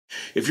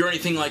If you're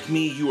anything like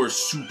me, you are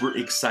super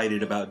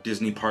excited about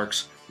Disney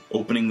parks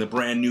opening the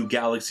brand new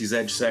Galaxy's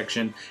Edge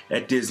section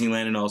at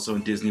Disneyland and also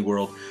in Disney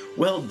World.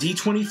 Well,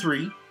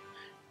 D23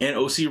 and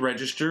OC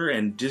Register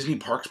and Disney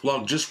Parks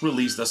blog just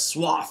released a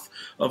swath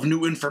of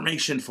new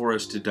information for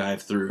us to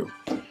dive through.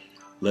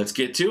 Let's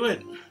get to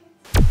it.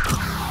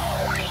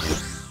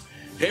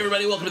 Hey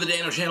everybody, welcome to the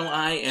Dano channel.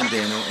 I am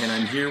Dano and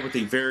I'm here with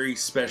a very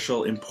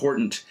special,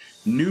 important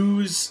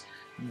news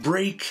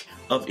break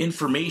of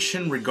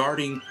information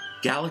regarding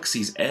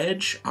Galaxy's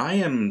Edge.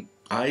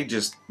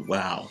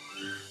 Wow.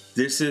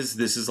 This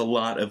is a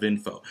lot of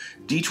info.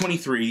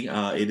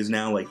 D23, it is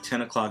now like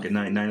 10 o'clock at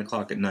night, 9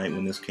 o'clock at night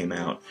when this came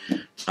out,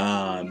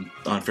 on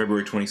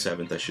February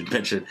 27th, I should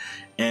mention.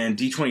 And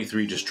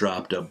D23 just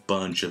dropped a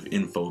bunch of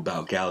info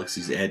about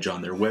Galaxy's Edge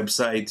on their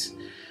website.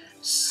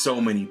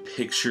 So many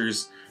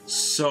pictures,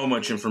 so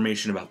much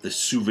information about the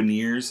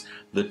souvenirs,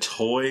 the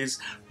toys,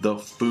 the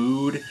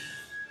food.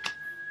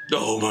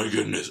 Oh my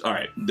goodness. All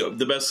right,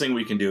 the best thing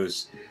we can do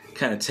is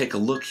kind of take a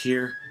look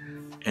here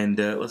and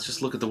let's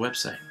just look at the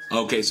website.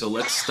 Okay, so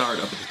let's start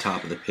up at the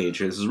top of the page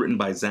here. This is written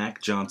by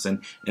Zach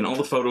Johnson, and all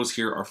the photos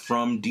here are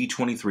from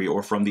D23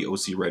 or from the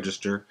OC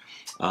Register,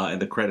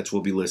 and the credits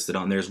will be listed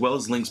on there, as well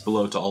as links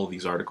below to all of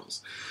these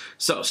articles.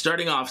 So,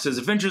 starting off, it says,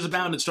 Adventures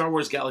abound in Star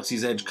Wars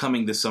Galaxy's Edge,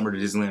 coming this summer to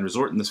Disneyland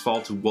Resort and this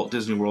fall to Walt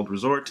Disney World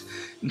Resort,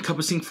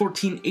 encompassing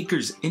 14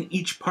 acres in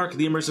each park.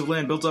 The immersive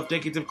land builds off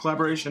decades of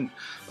collaboration.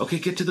 Okay,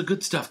 get to the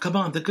good stuff. Come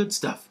on, the good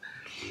stuff.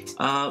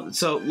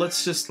 So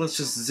let's just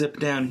zip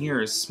down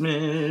here a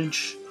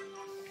smidge.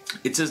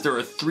 It says there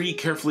are 3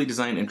 carefully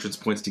designed entrance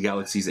points to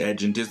Galaxy's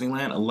Edge in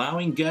Disneyland,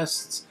 allowing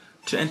guests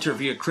to enter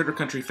via Critter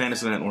Country,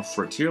 Fantasyland, or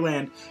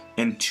Frontierland,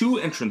 and 2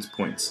 entrance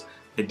points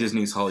at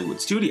Disney's Hollywood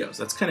Studios.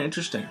 That's kind of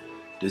interesting.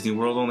 Disney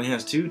World only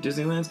has 2,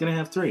 Disneyland's going to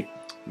have 3.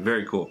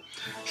 Very cool.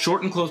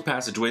 Short and closed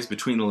passageways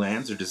between the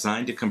lands are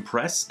designed to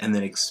compress and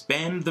then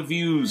expand the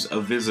views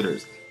of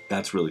visitors.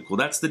 That's really cool.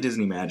 That's the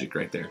Disney magic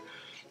right there.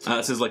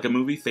 It says, like a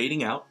movie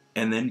fading out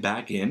and then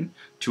back in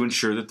to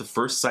ensure that the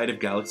first sight of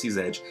Galaxy's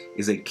Edge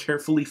is a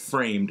carefully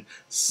framed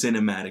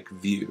cinematic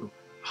view.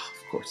 Oh,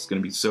 of course, it's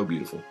going to be so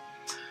beautiful.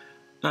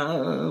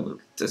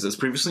 As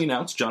previously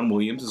announced, John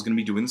Williams is going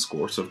to be doing the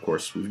score, so of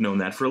course we've known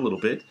that for a little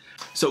bit.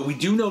 So we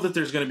do know that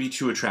there's going to be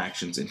 2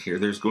 attractions in here.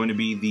 There's going to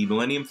be the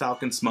Millennium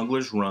Falcon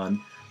Smuggler's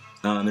Run,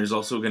 and there's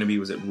also going to be,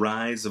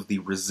 Rise of the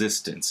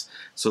Resistance.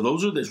 So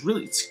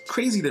it's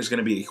crazy there's going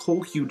to be a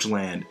whole huge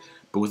land,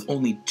 but with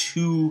only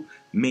 2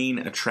 main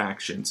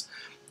attractions.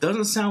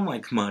 Doesn't sound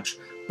like much,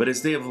 but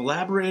as they have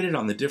elaborated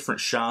on the different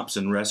shops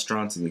and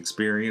restaurants and the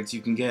experience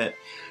you can get,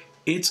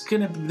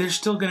 there's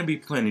still gonna be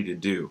plenty to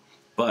do.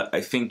 But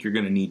I think you're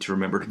gonna need to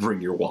remember to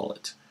bring your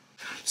wallet.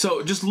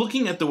 So just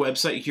looking at the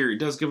website here, it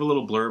does give a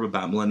little blurb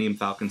about Millennium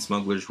Falcon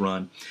Smuggler's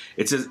Run.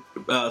 It says,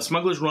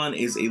 Smuggler's Run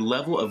is a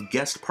level of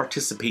guest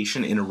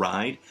participation in a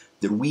ride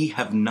that we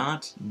haven't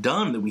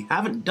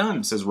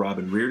done, says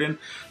Robin Reardon,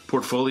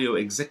 portfolio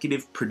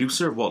executive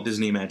producer of Walt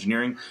Disney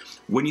Imagineering.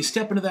 When you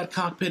step into that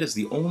cockpit as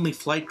the only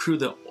flight crew,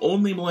 the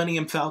only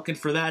Millennium Falcon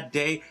for that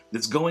day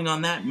that's going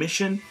on that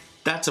mission,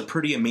 that's a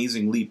pretty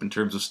amazing leap in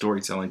terms of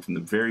storytelling from the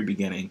very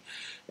beginning.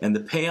 And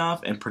the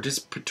payoff and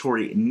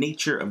participatory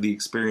nature of the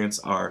experience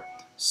are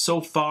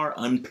so far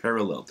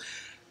unparalleled.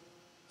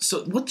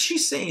 So what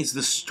she's saying is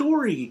the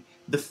story,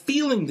 the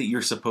feeling that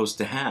you're supposed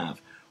to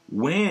have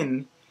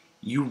when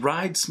you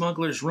ride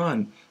Smuggler's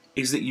Run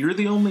is that you're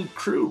the only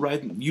crew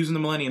using the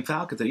Millennium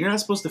Falcon. That you're not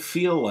supposed to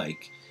feel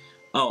like,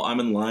 oh, I'm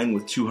in line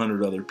with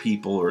 200 other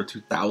people or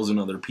 2,000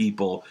 other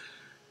people.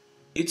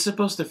 It's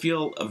supposed to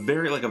feel a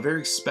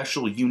very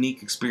special,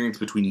 unique experience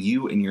between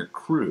you and your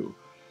crew.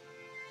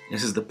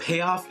 This is the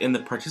payoff and the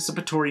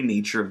participatory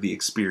nature of the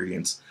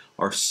experience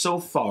are so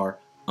far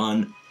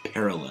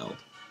unparalleled.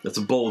 That's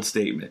a bold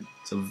statement.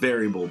 It's a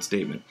very bold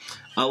statement.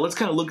 Let's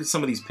kind of look at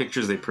some of these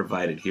pictures they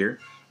provided here.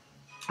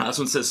 This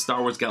one says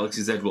Star Wars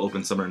Galaxy's Edge will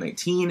open summer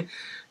 19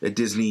 at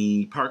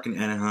Disney Park in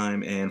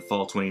Anaheim and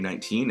fall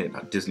 2019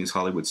 at Disney's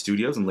Hollywood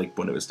Studios in Lake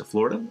Buena Vista,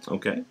 Florida.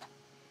 Okay.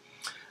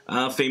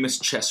 Famous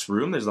chess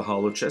room. There's the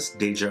holo chess.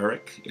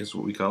 Dejarik is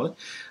what we call it.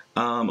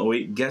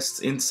 Await guests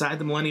inside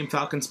the Millennium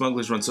Falcon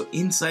Smuggler's Run. So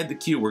inside the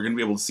queue, we're going to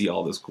be able to see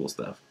all this cool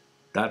stuff.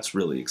 That's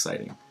really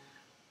exciting.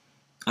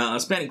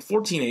 Spanning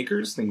 14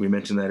 acres, I think we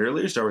mentioned that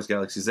earlier, Star Wars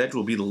Galaxy's Edge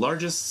will be the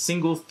largest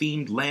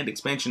single-themed land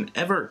expansion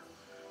ever,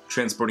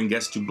 transporting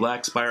guests to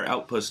Black Spire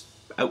Outpost,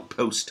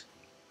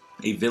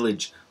 a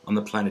village on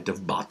the planet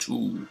of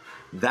Batuu.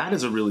 That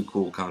is a really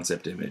cool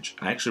concept image.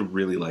 I actually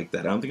really like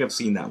that. I don't think I've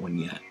seen that one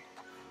yet.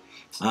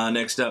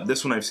 Next up,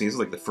 this one I've seen. This is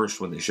like the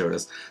first one they showed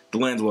us. The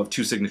lands will have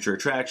 2 signature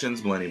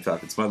attractions, Millennium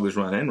Falcon Smuggler's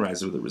Run and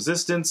Rise of the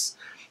Resistance.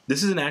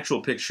 This is an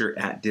actual picture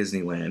at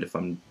Disneyland, if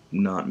I'm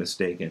not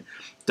mistaken.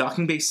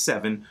 Docking Bay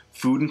 7,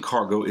 Food and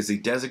Cargo, is a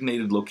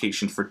designated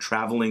location for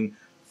traveling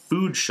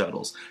food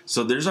shuttles.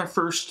 So there's our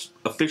first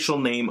official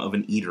name of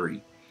an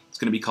eatery. It's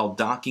going to be called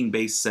Docking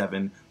Bay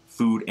 7,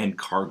 Food and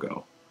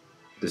Cargo.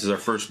 This is our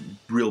first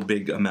real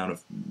big amount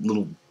of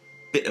little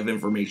bit of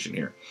information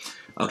here.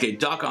 Okay,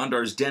 Doc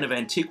Ondar's Den of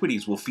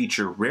Antiquities will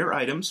feature rare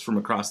items from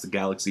across the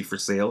galaxy for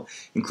sale,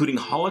 including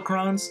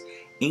holocrons,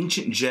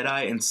 ancient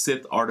Jedi and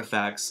Sith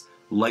artifacts,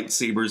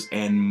 lightsabers,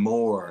 and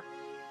more.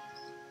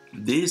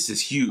 This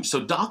is huge.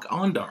 So Doc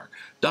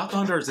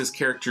Ondar is this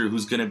character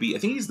who's going to be, I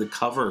think he's the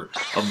cover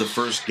of the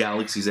first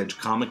Galaxy's Edge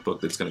comic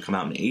book that's going to come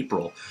out in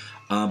April.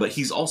 But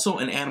he's also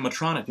an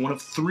animatronic, one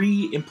of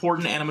 3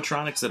 important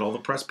animatronics that all the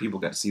press people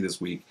got to see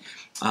this week.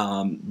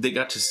 They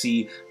got to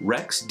see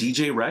Rex,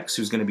 DJ Rex,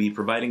 who's going to be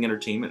providing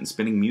entertainment and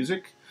spinning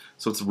music.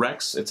 So it's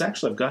Rex. It's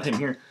actually, I've got him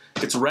here.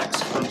 It's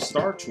Rex from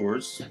Star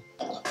Tours,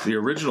 the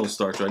original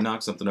Star Tours. I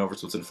knocked something over,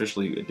 so it's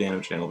officially a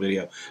Dano Channel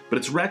video. But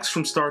it's Rex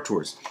from Star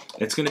Tours.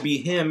 It's going to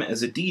be him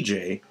as a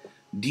DJ,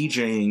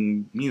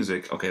 DJing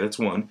music. Okay, that's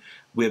one.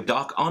 We have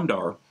Doc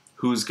Ondar,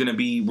 who's going to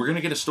be, we're going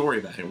to get a story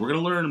about him. We're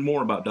going to learn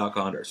more about Doc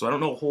Ondar. So I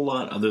don't know a whole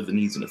lot other than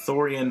he's an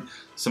Ithorian,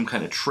 some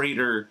kind of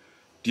trader,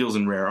 deals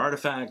in rare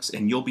artifacts,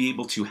 and you'll be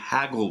able to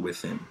haggle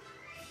with him.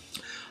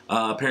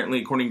 Apparently,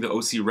 according to the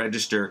OC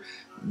Register,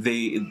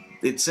 they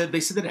said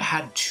that it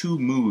had 2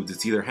 moods.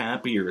 It's either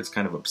happy or it's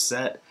kind of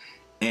upset.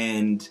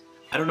 And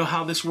I don't know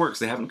how this works.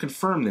 They haven't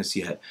confirmed this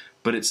yet,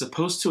 but it's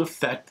supposed to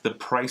affect the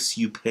price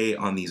you pay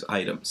on these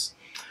items.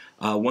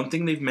 One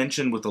thing they've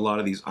mentioned with a lot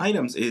of these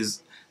items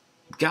is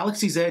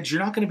Galaxy's Edge,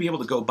 you're not going to be able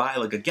to go buy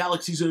like a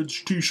Galaxy's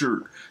Edge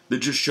t-shirt that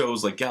just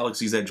shows like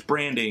Galaxy's Edge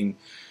branding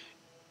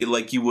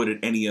like you would at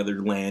any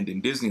other land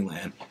in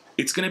Disneyland.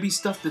 It's going to be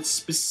stuff that's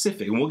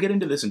specific, and we'll get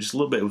into this in just a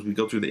little bit as we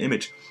go through the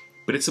image,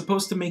 but it's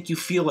supposed to make you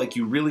feel like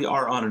you really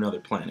are on another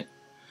planet.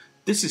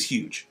 This is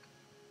huge.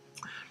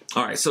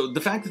 Alright, so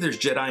the fact that there's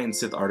Jedi and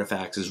Sith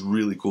artifacts is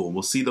really cool.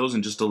 We'll see those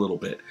in just a little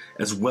bit,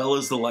 as well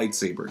as the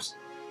lightsabers.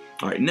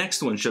 Alright,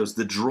 next one shows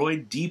the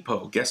Droid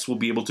Depot. Guests will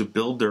be able to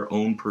build their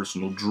own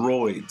personal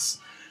droids.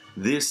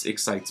 This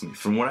excites me.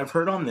 From what I've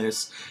heard on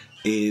this,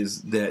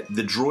 is that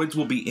the droids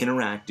will be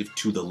interactive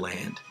to the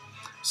land.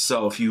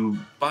 So if you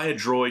buy a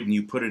droid and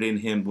you put it in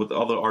him, what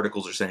all the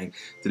articles are saying,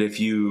 that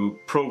if you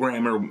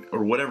program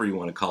or whatever you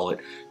want to call it,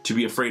 to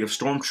be afraid of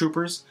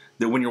stormtroopers,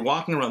 that when you're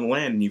walking around the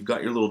land and you've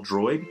got your little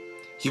droid,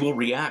 he will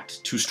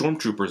react to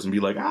stormtroopers and be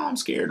like, I'm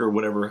scared, or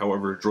whatever,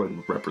 however a droid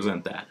would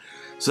represent that.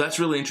 So that's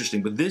really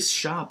interesting. But this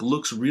shop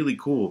looks really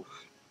cool.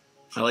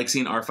 I like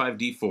seeing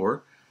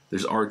R5-D4.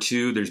 There's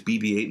R2, there's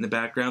BB-8 in the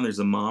background, there's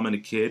a mom and a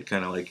kid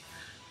kind of like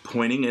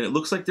pointing, and it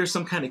looks like there's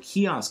some kind of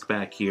kiosk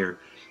back here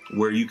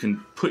where you can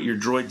put your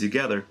droid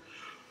together.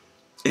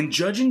 And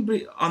judging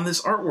on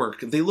this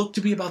artwork, they look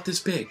to be about this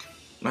big.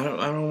 I don't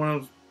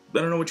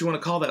know what you want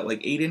to call that,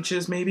 like 8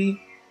 inches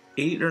maybe?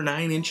 8 or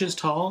 9 inches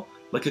tall?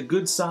 Like a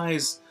good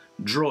size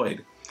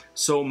droid.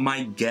 So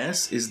my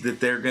guess is that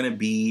they're going to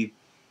be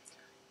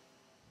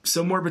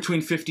somewhere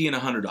between $50 and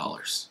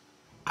 $100.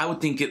 I would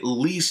think at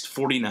least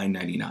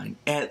 $49.99.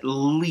 At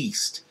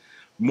least.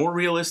 More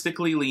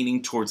realistically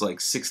leaning towards like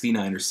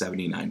 $69 or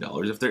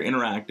 $79. If they're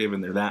interactive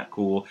and they're that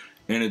cool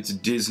and it's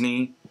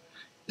Disney,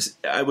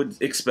 I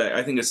would expect,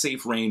 I think a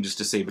safe range is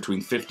to say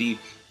between 50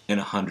 and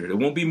 100. It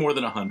won't be more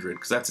than 100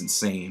 because that's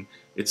insane.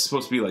 It's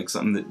supposed to be like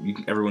something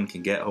that everyone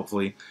can get,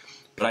 hopefully.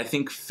 But I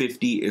think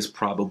 50 is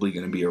probably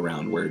going to be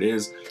around where it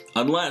is,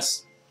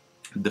 unless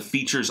the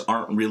features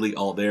aren't really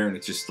all there and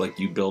it's just like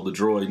you build a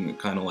droid and it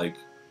kind of like,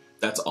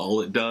 that's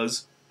all it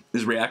does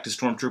is react to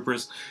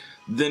stormtroopers.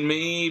 Then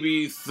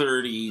maybe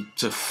 30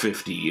 to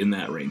 50 in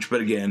that range.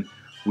 But again,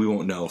 we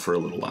won't know for a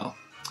little while.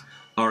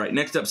 Alright,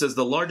 next up says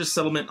the largest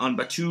settlement on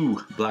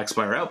Batuu, Black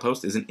Spire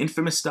Outpost, is an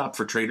infamous stop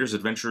for traders,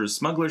 adventurers,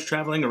 smugglers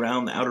traveling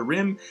around the Outer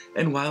Rim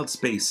and wild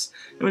space.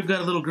 And we've got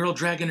a little girl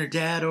dragging her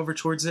dad over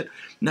towards it.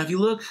 Now if you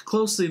look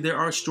closely, there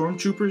are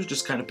stormtroopers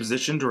just kind of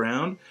positioned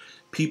around,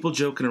 people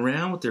joking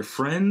around with their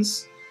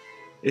friends.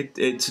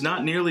 It's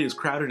not nearly as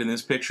crowded in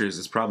this picture as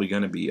it's probably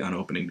going to be on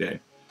opening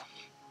day.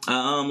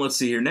 Let's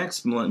see here.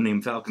 Next,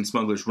 Millennium Falcon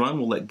Smuggler's Run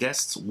will let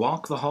guests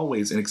walk the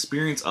hallways and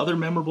experience other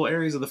memorable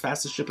areas of the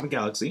fastest ship in the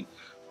galaxy.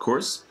 Of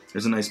course,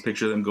 there's a nice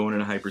picture of them going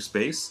into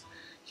hyperspace.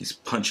 He's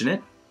punching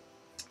it.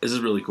 This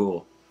is really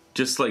cool.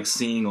 Just like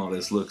seeing all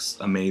this looks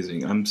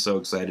amazing. I'm so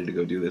excited to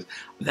go do this.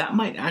 That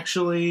might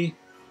actually...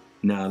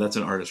 No, that's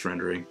an artist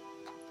rendering.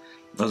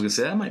 I was going to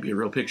say, that might be a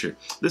real picture.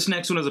 This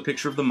next one is a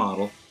picture of the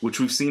model, which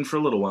we've seen for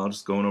a little while,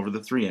 just going over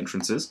the 3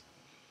 entrances.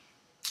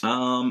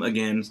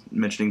 Again,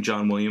 mentioning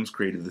John Williams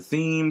created the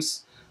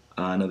themes.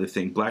 Another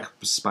thing, Black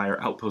Spire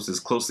Outpost is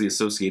closely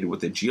associated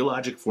with the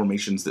geologic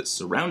formations that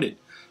surround it.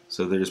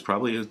 So there's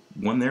probably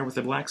one there with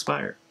a Black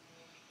Spire.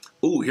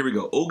 Oh, here we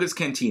go. Olga's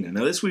Cantina.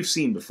 Now this we've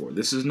seen before.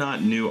 This is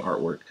not new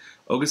artwork.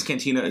 Olga's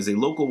Cantina is a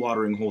local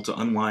watering hole to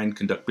unwind,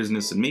 conduct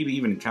business, and maybe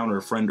even encounter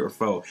a friend or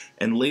foe.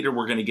 And later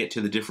we're going to get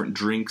to the different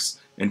drinks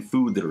and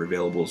food that are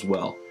available as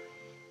well.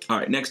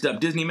 Alright, next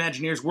up, Disney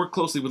Imagineers work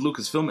closely with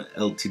Lucasfilm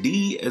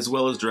Ltd. as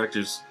well as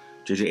directors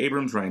J.J.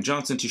 Abrams, Rian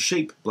Johnson to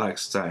shape Black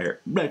Spire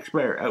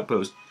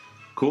Outpost.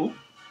 Cool.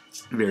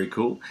 Very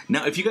cool.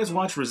 Now, if you guys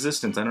watch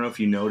Resistance, I don't know if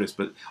you noticed,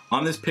 but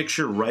on this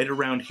picture right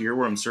around here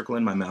where I'm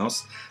circling my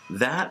mouse,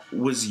 that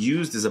was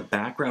used as a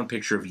background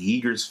picture of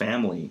Yeager's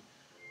family.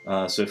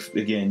 So,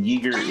 again,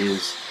 Yeager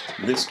is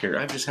this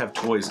character. I just have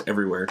toys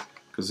everywhere.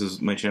 because this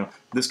is my channel.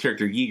 This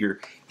character,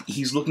 Yeager,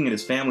 he's looking at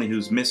his family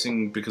who's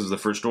missing because of the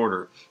First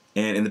Order.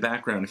 And in the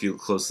background, if you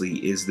look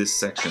closely, is this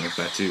section of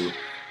Batuu.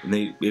 And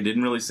it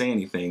didn't really say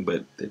anything,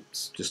 but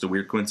it's just a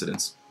weird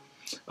coincidence.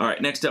 All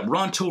right, next up,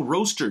 Ronto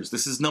Roasters.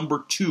 This is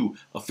number 2,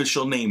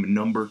 official name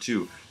number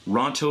 2.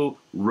 Ronto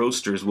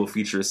Roasters will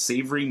feature a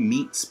savory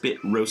meat spit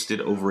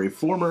roasted over a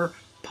former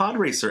pod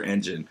racer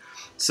engine.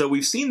 So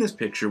we've seen this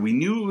picture. We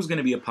knew it was going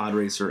to be a pod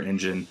racer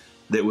engine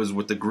that was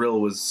what the grill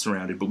was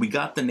surrounded, but we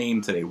got the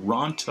name today,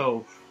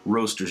 Ronto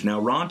Roasters. Now,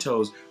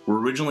 Rontos were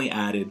originally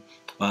added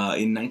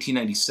in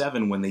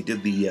 1997 when they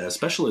did the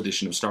special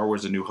edition of Star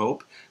Wars A New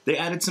Hope. They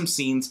added some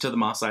scenes to the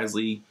Mos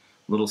Eisley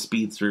little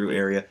speed-through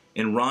area,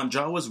 and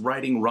Jawa's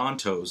riding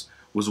Rontos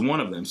was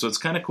one of them. So it's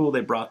kind of cool they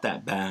brought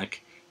that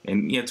back,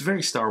 and yeah, it's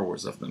very Star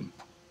Wars of them.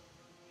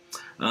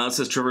 It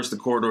says, traverse the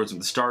corridors of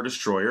the Star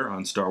Destroyer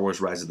on Star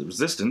Wars Rise of the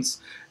Resistance,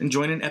 and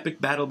join an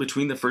epic battle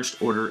between the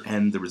First Order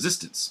and the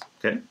Resistance.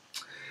 Okay?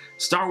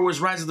 Star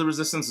Wars Rise of the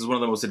Resistance is one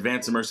of the most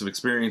advanced immersive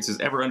experiences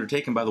ever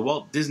undertaken by the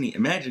Walt Disney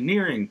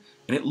Imagineering,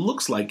 and it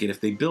looks like it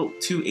if they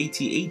built 2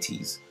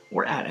 AT-ATs,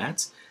 or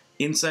AT-ATs,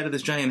 inside of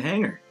this giant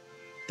hangar.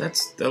 That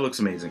looks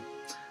amazing.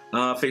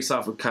 Face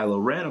off with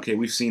Kylo Ren. Okay,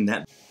 we've seen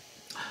that.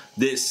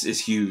 This is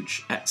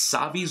huge. At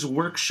Savi's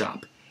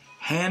workshop,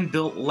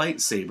 hand-built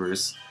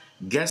lightsabers,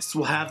 guests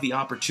will have the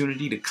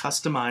opportunity to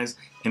customize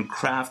and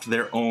craft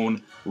their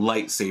own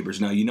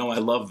lightsabers. Now, you know I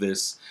love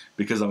this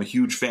because I'm a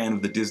huge fan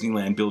of the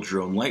Disneyland Build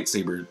Your Own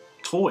Lightsaber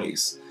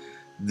toys.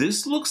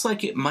 This looks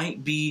like it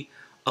might be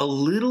a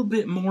little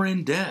bit more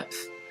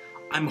in-depth.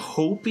 I'm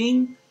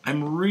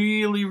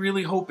really,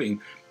 really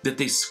hoping that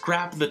they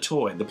scrap the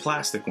toy, the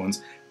plastic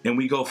ones, and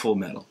we go full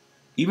metal.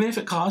 Even if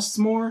it costs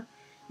more,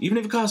 even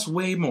if it costs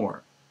way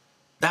more,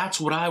 that's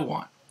what I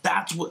want.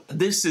 That's what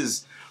this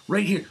is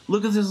right here.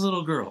 Look at this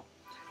little girl.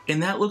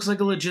 And that looks like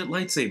a legit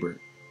lightsaber.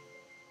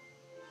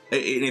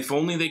 And if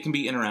only they can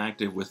be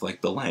interactive with,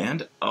 like, the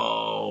land,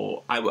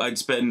 oh, I'd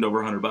spend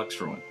over $100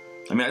 for one.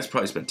 I mean, I'd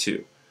probably spend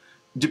 2,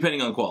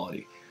 depending on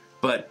quality.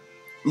 But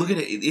look at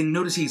it, and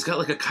notice he's got,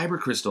 like, a kyber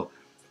crystal.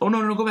 Oh,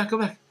 no, go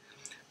back.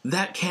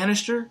 That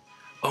canister,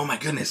 oh my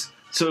goodness.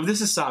 So if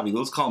this is Savi,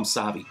 let's call him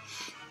Savi.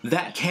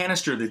 That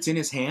canister that's in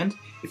his hand,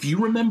 if you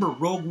remember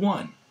Rogue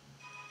One,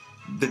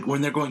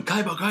 when they're going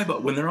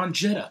Kaiba, when they're on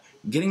Jeddah,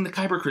 getting the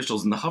kyber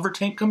crystals and the hover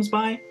tank comes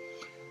by,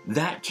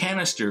 that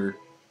canister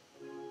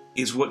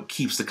is what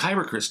keeps the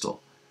kyber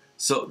crystal.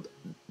 So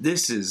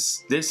this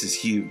is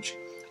huge.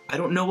 I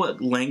don't know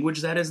what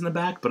language that is in the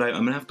back, but I'm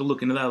going to have to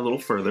look into that a little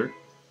further.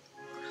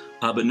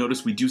 But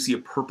notice we do see a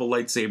purple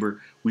lightsaber.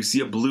 We see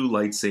a blue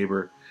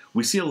lightsaber.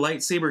 We see a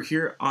lightsaber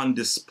here on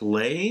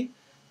display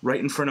right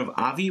in front of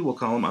Avi. We'll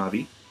call him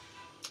Avi.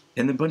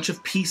 And a bunch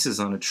of pieces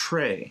on a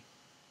tray.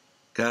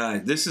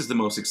 God, this is the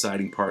most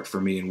exciting part for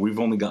me, and we've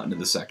only gotten to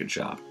the second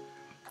shop.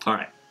 All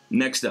right,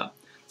 next up.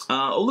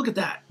 Oh, look at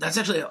that. That's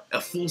actually a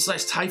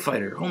full-size TIE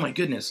fighter. Oh, my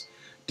goodness.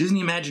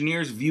 Disney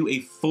Imagineers view a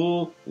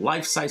full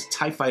life-size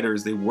TIE fighter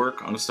as they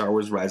work on a Star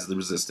Wars Rise of the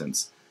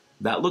Resistance.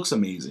 That looks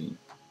amazing.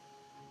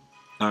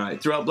 All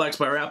right, throughout Black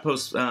Spire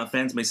Outpost,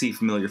 fans may see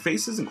familiar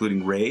faces,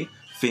 including Rey,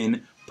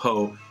 Finn,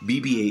 Poe,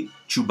 BB-8,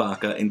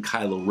 Chewbacca, and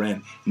Kylo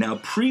Ren. Now,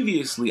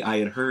 previously, I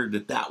had heard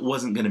that that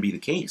wasn't going to be the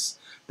case,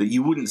 that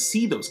you wouldn't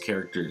see those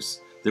characters.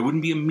 There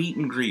wouldn't be a meet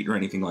and greet or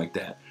anything like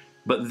that.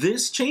 But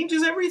this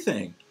changes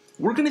everything.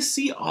 We're going to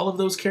see all of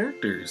those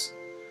characters.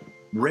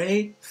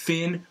 Rey,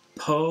 Finn,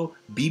 Poe,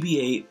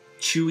 BB-8,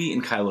 Chewie,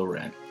 and Kylo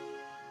Ren.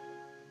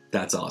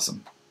 That's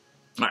awesome.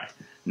 All right.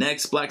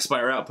 Next, Black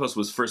Spire Outpost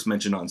was first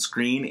mentioned on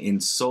screen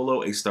in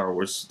Solo, a Star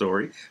Wars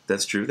Story.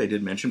 That's true. They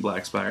did mention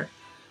Black Spire.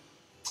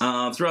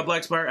 Throughout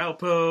Black Spire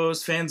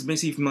Outpost, fans may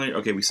see familiar...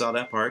 Okay, we saw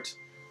that part.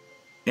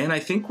 And I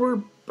think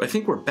we're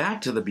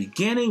back to the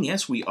beginning.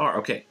 Yes, we are.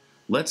 Okay,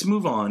 let's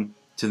move on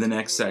to the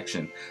next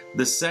section.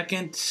 The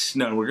second...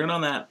 No, we're good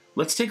on that.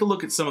 Let's take a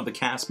look at some of the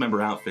cast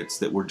member outfits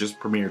that were just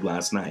premiered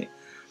last night.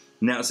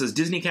 Now, it says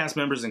Disney cast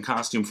members in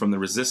costume from the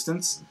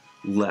Resistance,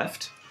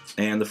 left,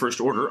 and the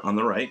First Order on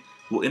the right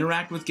will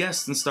interact with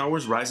guests in Star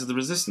Wars Rise of the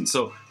Resistance.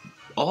 So,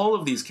 all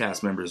of these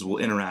cast members will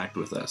interact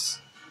with us.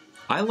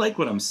 I like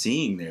what I'm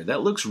seeing there.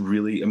 That looks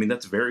really... I mean,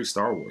 that's very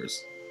Star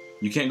Wars.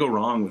 You can't go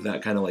wrong with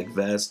that kind of like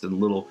vest and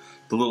the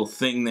little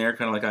thing there,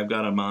 kind of like I've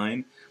got on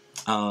mine.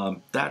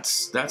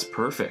 That's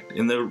perfect.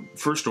 In the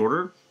First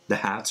Order, the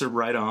hats are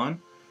right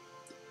on.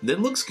 That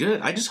looks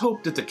good. I just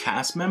hope that the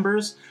cast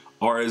members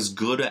are as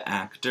good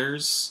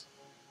actors.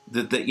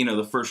 That you know,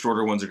 the First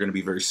Order ones are going to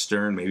be very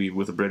stern, maybe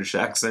with a British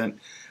accent,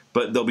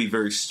 but they'll be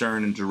very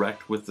stern and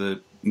direct with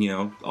the, you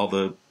know,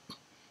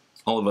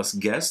 all of us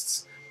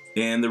guests.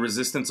 And the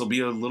Resistance will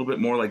be a little bit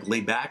more like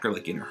laid back or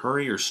like in a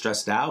hurry or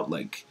stressed out.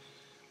 Like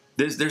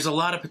there's a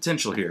lot of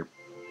potential here.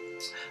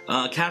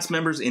 Cast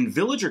members in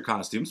villager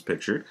costumes,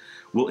 pictured,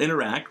 will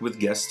interact with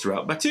guests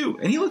throughout Batuu.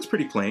 And he looks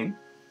pretty plain,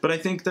 but I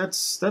think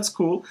that's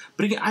cool.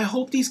 But again, I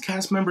hope these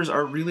cast members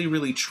are really,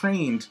 really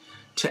trained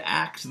to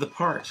act the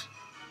part.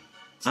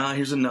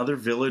 Here's another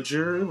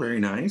villager. Very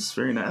nice,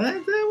 very nice.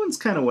 That one's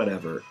kind of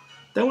whatever.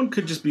 That one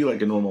could just be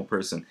like a normal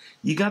person.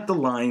 You got the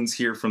lines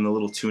here from the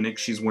little tunic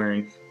she's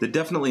wearing that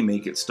definitely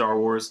make it Star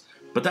Wars,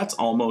 but that's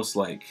almost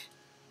like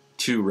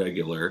too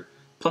regular.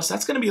 Plus,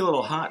 that's going to be a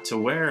little hot to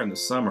wear in the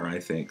summer, I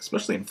think,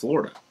 especially in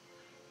Florida.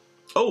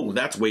 Oh,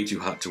 that's way too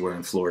hot to wear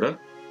in Florida.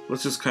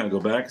 Let's just kind of go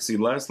back and see.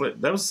 That was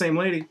the same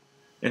lady.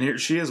 And here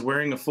she is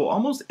wearing a full,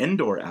 almost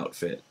Endor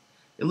outfit.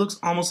 It looks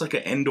almost like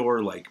an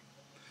Endor, like,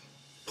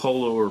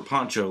 polo or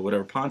poncho,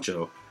 whatever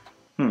poncho.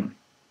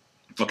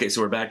 Okay,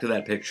 so we're back to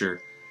that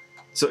picture.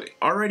 So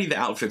already the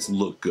outfits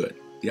look good.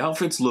 The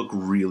outfits look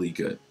really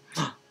good.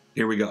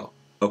 Here we go.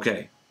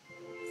 Okay.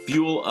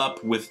 Fuel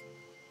up with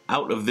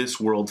out of this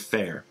world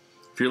fare.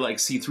 If you're like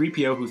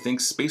C-3PO who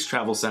thinks space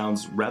travel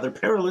sounds rather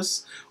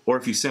perilous, or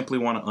if you simply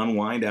want to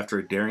unwind after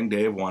a daring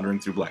day of wandering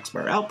through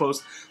Blackspire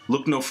Outpost,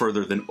 look no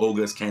further than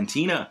Oga's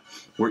Cantina,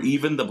 where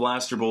even the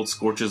blaster bolt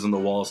scorches on the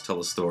walls tell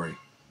a story.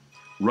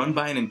 Run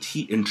by an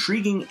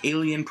intriguing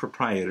alien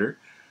proprietor,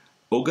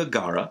 Oga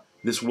Gara,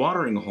 this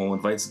watering hole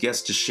invites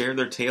guests to share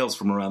their tales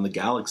from around the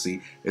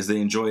galaxy as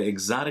they enjoy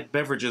exotic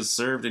beverages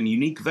served in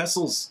unique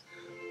vessels.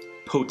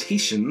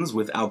 Potations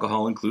with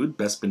alcohol include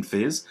Bespin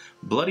Fizz,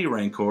 Bloody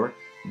Rancor,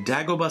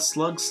 Dagobah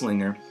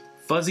Slugslinger,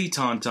 Fuzzy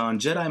Tauntaun,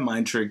 Jedi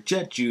Mind Trick,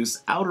 Jet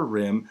Juice, Outer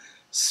Rim,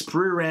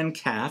 Spriran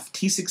Calf,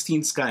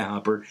 T16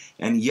 Skyhopper,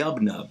 and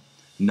Yub Nub.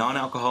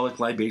 Non-alcoholic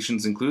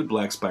libations include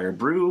Blackspire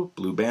Brew,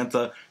 Blue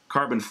Bantha,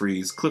 Carbon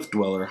Freeze, Cliff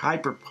Dweller,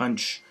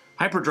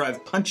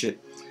 Hyperdrive Punch It,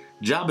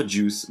 Jabba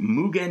Juice,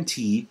 Mugen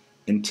Tea,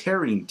 and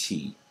Terrine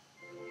Tea.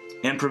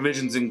 And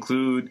provisions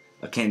include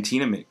a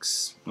Cantina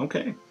Mix.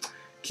 Okay.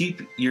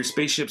 Keep your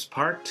spaceships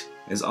parked,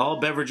 as all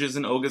beverages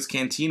in Oga's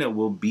Cantina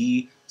will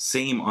be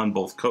same on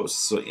both coasts.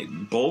 So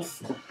in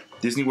both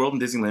Disney World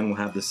and Disneyland will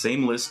have the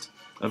same list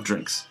of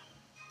drinks.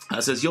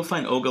 It says you'll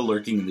find Oga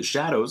lurking in the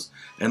shadows,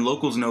 and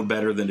locals know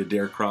better than to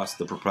dare cross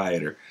the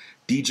proprietor.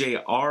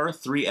 DJ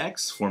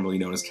R3X, formerly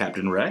known as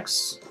Captain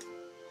Rex.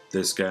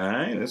 This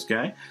guy.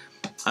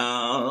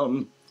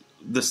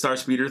 The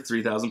Starspeeder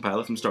 3000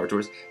 pilot from Star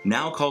Tours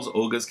now calls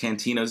Oga's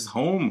Cantina's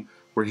home,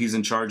 where he's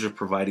in charge of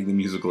providing the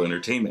musical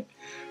entertainment.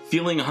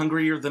 Feeling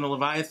hungrier than a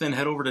Leviathan,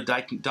 head over to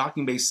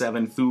Docking Bay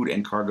 7 Food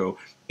and Cargo,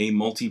 a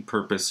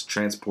multi-purpose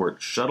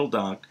transport shuttle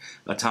dock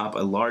atop a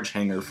large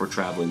hangar for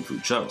traveling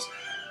food shuttles.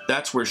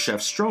 That's where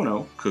Chef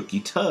Strono, Cookie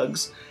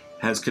Tugs,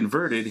 has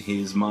converted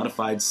his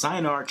modified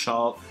Cyanar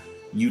Chal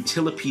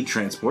Utilipede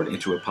transport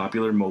into a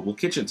popular mobile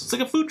kitchen. So it's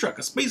like a food truck,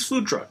 a space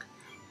food truck.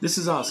 This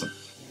is awesome.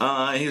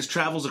 His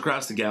travels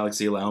across the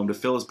galaxy allow him to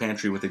fill his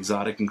pantry with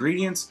exotic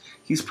ingredients.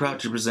 He's proud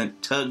to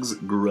present Tug's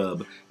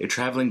Grub, a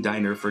traveling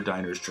diner for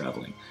diners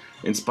traveling.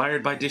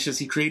 Inspired by dishes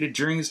he created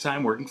during his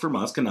time working for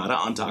Maz Kanata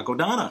on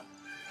Takodana.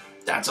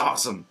 That's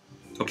awesome.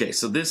 Okay,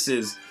 so this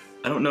is,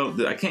 I don't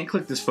know, I can't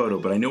click this photo,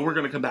 but I know we're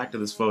going to come back to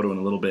this photo in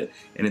a little bit,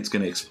 and it's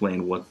going to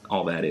explain what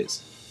all that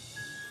is.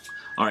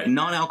 Alright,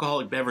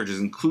 non-alcoholic beverages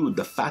include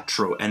the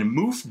Fatro and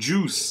Moof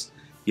Juice.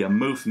 Yeah,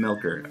 Moof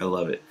Milker, I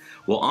love it.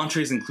 While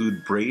entrees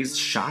include braised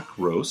shock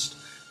roast,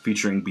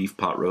 featuring beef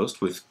pot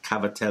roast with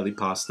cavatelli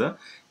pasta,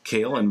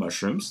 kale and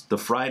mushrooms, the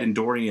fried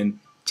Endorian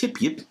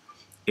Tip-Yip,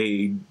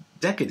 a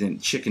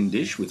decadent chicken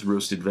dish with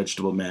roasted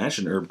vegetable mash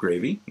and herb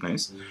gravy,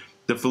 nice,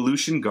 the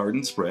Felucian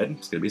Garden Spread,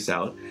 it's going to be a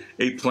salad,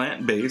 a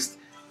plant-based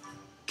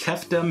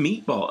kefta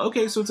meatball.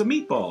 Okay, so it's a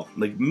meatball,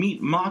 like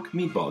mock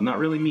meatball, not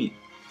really meat.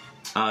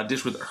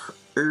 Dish with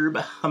herb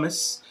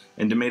hummus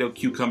and tomato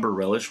cucumber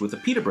relish with a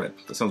pita bread.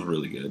 That sounds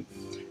really good.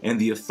 And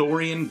the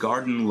Athorian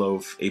Garden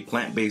Loaf, a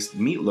plant-based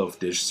meatloaf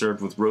dish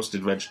served with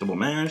roasted vegetable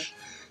mash,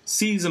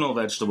 seasonal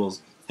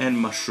vegetables, and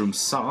mushroom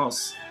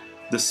sauce.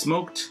 The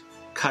smoked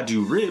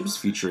Kaju ribs,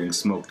 featuring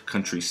smoked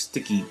country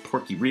sticky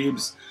porky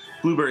ribs,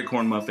 blueberry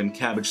corn muffin,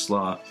 cabbage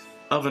slaw,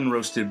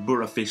 oven-roasted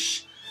burra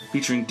fish,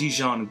 featuring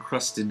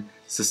Dijon-crusted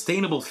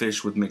sustainable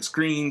fish with mixed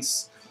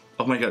greens.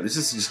 Oh my god, this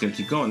is just going to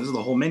keep going. This is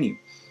the whole menu.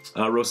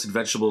 Roasted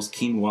vegetables,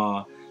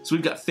 quinoa. So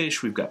we've got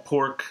fish, we've got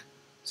pork,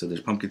 so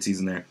there's pumpkin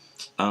seeds in there.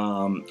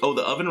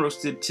 The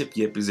oven-roasted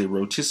tip-yip is a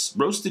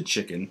roasted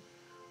chicken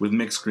with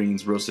mixed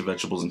greens, roasted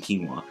vegetables, and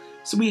quinoa.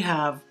 So we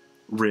have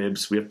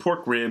ribs, we have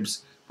pork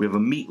ribs, we have a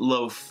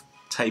meatloaf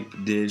type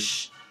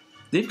dish.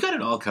 They've got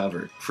it all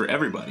covered for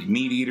everybody.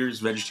 Meat eaters,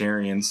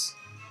 vegetarians.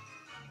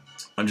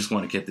 I just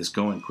want to get this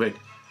going quick.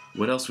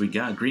 What else we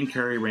got? Green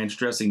curry, ranch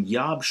dressing,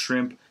 yob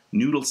shrimp,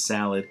 noodle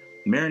salad,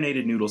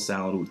 marinated noodle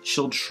salad with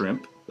chilled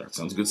shrimp. That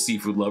sounds good.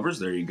 Seafood lovers,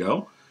 there you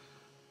go.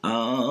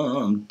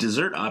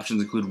 Dessert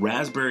options include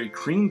raspberry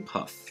cream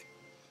puff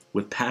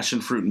with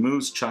passion fruit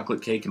mousse,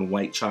 chocolate cake, and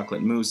white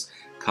chocolate mousse,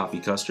 coffee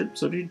custard.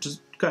 So you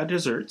just got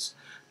desserts.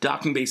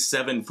 Docking Bay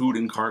 7 Food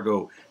and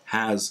Cargo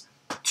has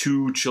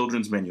 2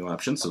 children's menu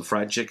options, so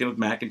fried chicken with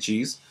mac and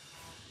cheese,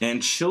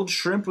 and chilled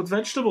shrimp with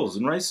vegetables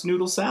and rice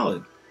noodle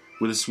salad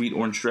with a sweet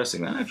orange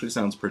dressing. That actually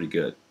sounds pretty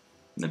good.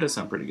 That does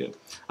sound pretty good.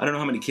 I don't know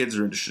how many kids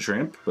are into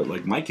shrimp, but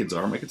like my kids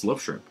are. My kids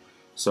love shrimp.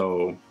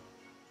 So,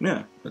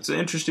 yeah, that's an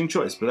interesting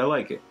choice, but I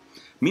like it.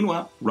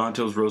 Meanwhile,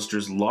 Ronto's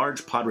Roaster's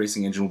large pod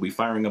racing engine will be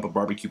firing up a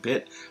barbecue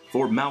pit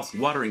for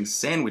mouth-watering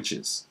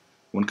sandwiches.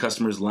 When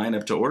customers line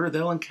up to order,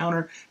 they'll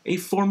encounter a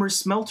former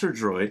smelter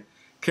droid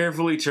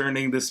carefully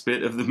turning the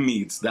spit of the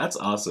meats. That's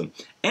awesome.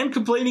 And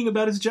complaining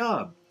about his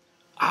job.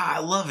 Ah, I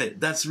love it.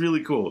 That's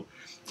really cool.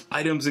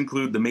 Items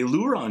include the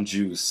Meiluron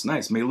juice.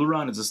 Nice.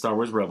 Meiluron is a Star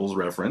Wars Rebels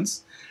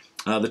reference.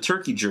 The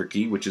turkey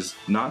jerky, which is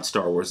not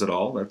Star Wars at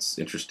all. That's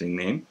an interesting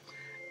name.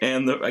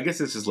 And I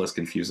guess it's just less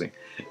confusing.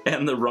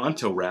 And the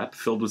Ronto wrap,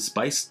 filled with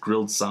spiced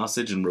grilled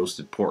sausage and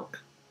roasted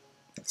pork.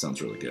 That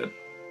sounds really good.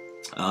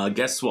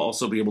 Guests will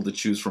also be able to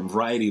choose from a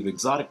variety of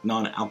exotic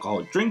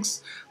non-alcoholic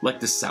drinks, like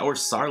the Sour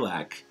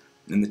Sarlacc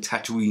and the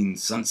Tatooine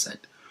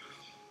Sunset.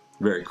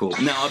 Very cool.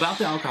 Now, about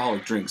the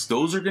alcoholic drinks,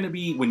 those are going to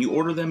be, when you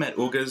order them at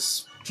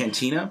Oga's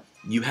Cantina,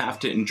 you have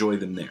to enjoy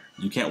them there.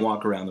 You can't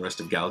walk around the rest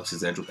of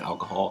Galaxy's Edge with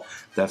alcohol.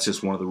 That's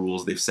just one of the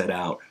rules they've set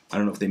out. I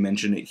don't know if they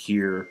mention it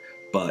here,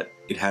 but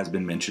it has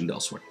been mentioned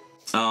elsewhere.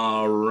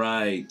 All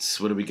right,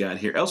 what do we got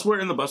here? Elsewhere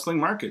in the bustling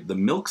market, the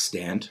milk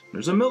stand.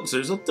 There's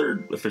a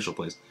third official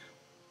place.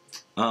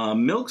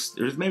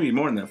 There's maybe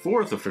more than that,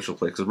 fourth official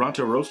place, because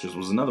Ronto Roasters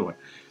was another one.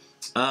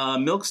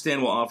 Milk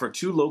stand will offer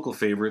two local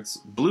favorites,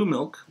 blue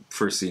milk,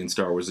 first seen in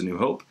Star Wars A New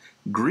Hope,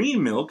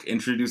 green milk,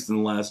 introduced in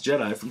The Last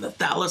Jedi from the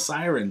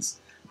Thalassirans.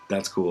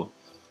 That's cool.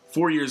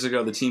 4 years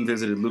ago, the team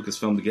visited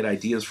Lucasfilm to get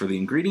ideas for the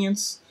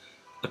ingredients.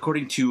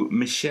 According to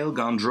Michel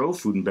Gondreau,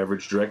 Food and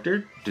Beverage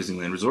Director,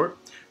 Disneyland Resort,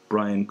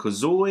 Brian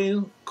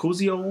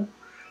Koziol,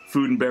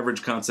 Food and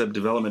Beverage Concept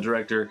Development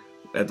Director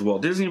at the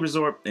Walt Disney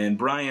Resort, and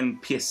Brian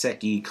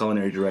Piasecki,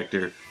 Culinary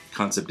Director,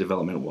 Concept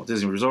Development at Walt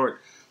Disney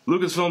Resort.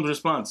 Lucasfilm's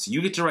response: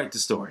 you get to write the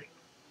story.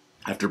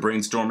 After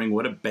brainstorming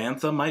what a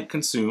bantha might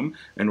consume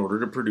in order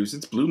to produce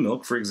its blue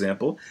milk, for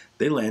example,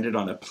 they landed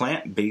on a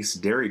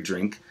plant-based dairy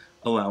drink,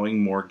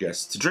 allowing more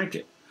guests to drink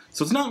it.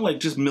 So it's not like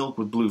just milk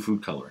with blue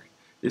food coloring.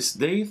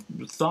 They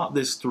thought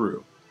this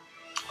through.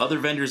 Other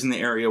vendors in the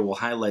area will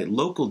highlight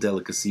local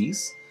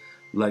delicacies,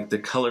 like the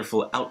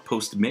colorful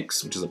Outpost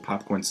Mix, which is a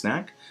popcorn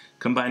snack,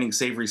 combining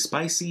savory,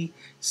 spicy,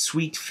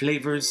 sweet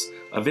flavors,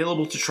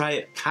 available to try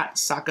at Kat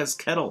Saka's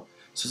Kettle.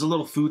 So it's a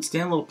little food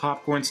stand, a little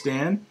popcorn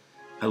stand.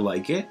 I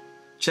like it.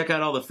 Check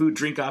out all the food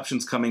drink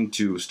options coming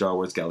to Star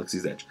Wars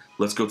Galaxy's Edge.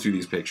 Let's go through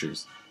these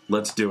pictures.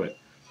 Let's do it.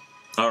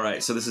 All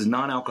right, so this is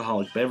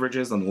non-alcoholic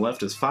beverages. On the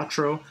left is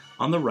Fatro.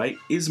 On the right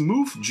is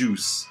Moof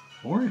Juice.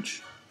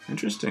 Orange.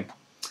 Interesting.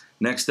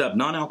 Next up,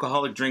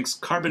 non-alcoholic drinks.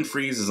 Carbon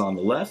Freeze is on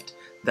the left.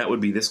 That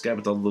would be this guy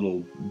with all the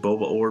little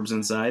boba orbs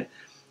inside.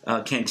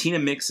 Cantina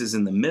Mix is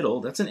in the middle.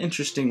 That's an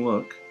interesting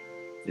look.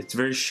 It's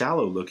very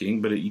shallow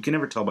looking, but you can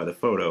never tell by the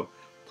photo.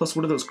 Plus,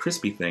 what are those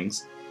crispy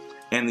things?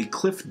 And the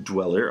Cliff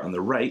Dweller on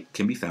the right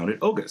can be found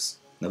at Oga's.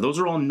 Now, those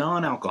are all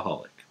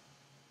non-alcoholic.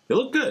 They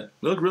look good.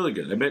 They look really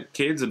good. I bet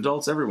kids,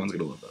 adults, everyone's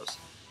going to love those.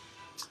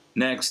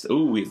 Next,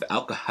 we have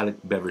alcoholic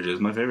beverages.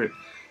 My favorite.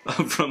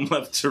 From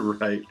left to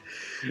right.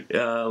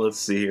 Let's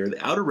see here.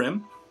 The Outer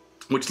Rim,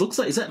 which looks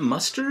like, is that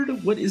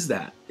mustard? What is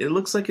that? It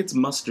looks like it's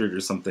mustard or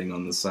something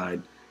on the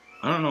side.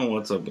 I don't know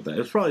what's up with that.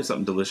 It's probably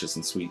something delicious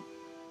and sweet.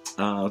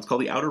 It's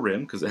called the Outer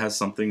Rim because it has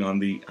something on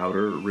the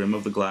outer rim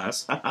of the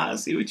glass.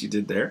 See what you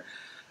did there.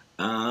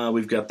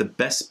 We've got the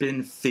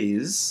Bespin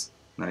Fizz.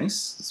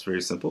 Nice. It's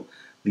very simple.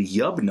 The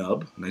Yub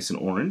Nub, nice and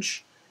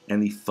orange.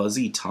 And the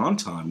Fuzzy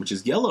Tauntaun, which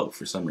is yellow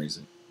for some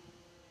reason.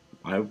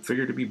 I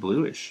figured it'd be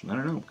bluish. I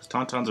don't know, because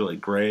Tauntauns are like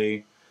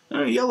gray.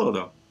 Yellow,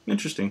 though.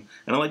 Interesting.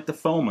 And I like the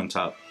foam on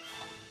top.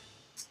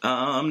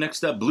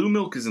 Next up, blue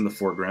milk is in the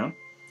foreground,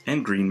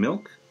 and green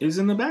milk is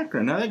in the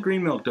background. Now, that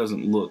green milk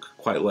doesn't look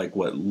quite like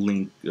what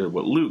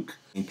Luke,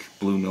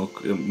 blue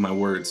milk, my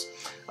words,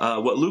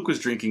 what Luke was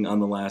drinking on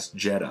The Last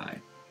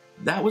Jedi.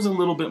 That was a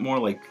little bit more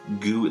like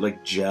goo,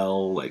 like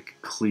gel, like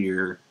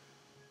clear.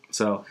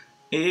 So,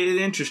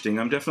 interesting.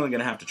 I'm definitely going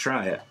to have to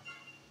try it.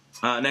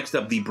 Next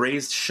up, the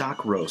Braised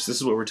Shock Roast. This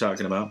is what we're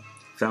talking about.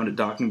 Found at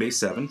Docking Bay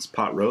 7. It's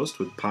pot roast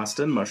with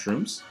pasta and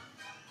mushrooms.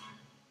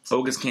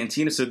 Oga's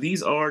Cantina. So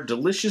these are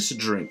delicious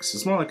drinks.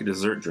 It's more like a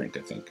dessert drink,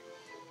 I think.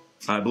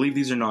 I believe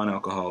these are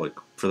non-alcoholic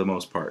for the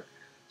most part.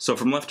 So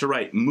from left to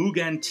right,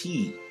 Mugan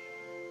Tea,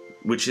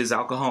 which is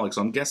alcoholic.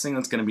 So I'm guessing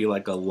that's going to be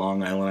like a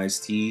Long Island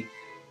iced tea.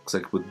 Looks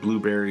like with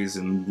blueberries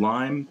and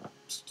lime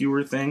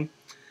skewer thing.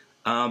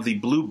 The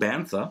Blue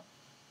Bantha.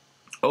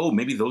 Oh,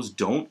 maybe those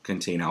don't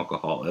contain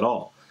alcohol at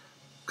all.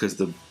 Because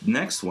the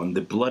next one,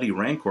 the Bloody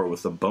Rancor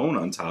with the bone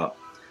on top,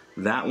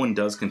 that one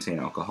does contain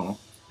alcohol.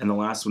 And the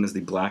last one is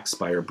the Black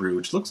Spire Brew,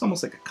 which looks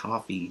almost like a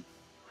coffee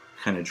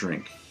kind of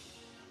drink.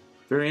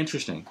 Very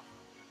interesting.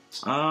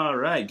 All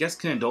right, guests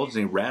can indulge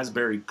in a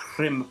raspberry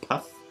creme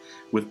puff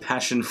with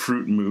passion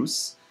fruit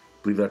mousse.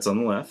 I believe that's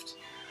on the left.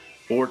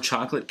 Or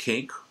chocolate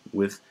cake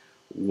with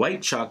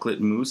white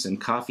chocolate mousse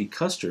and coffee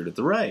custard at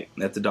the right,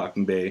 at the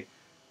Docking Bay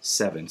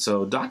 7.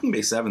 So Docking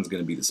Bay 7 is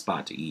going to be the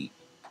spot to eat.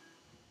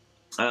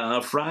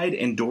 Fried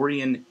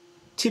Andorian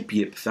tip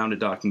yip found at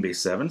Docking Bay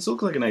 7. So it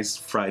looks like a nice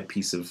fried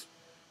piece of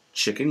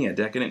chicken. Yeah,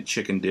 decadent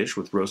chicken dish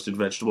with roasted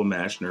vegetable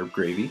mash and herb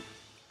gravy.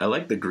 I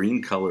like the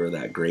green color of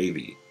that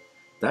gravy.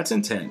 That's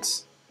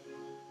intense.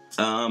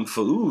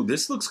 Ooh,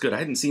 this looks good. I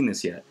hadn't seen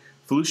this yet.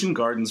 Felucian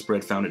Garden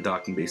Spread found at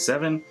Docking Bay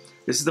 7.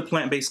 This is the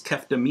plant-based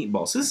kefta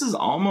meatball. So this is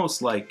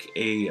almost like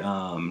a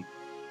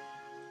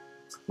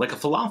like a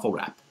falafel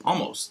wrap,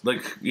 almost.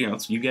 Like, you know,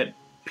 you get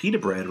pita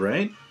bread,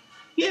 right?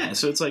 Yeah,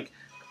 so it's like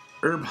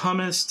herb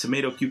hummus,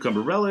 tomato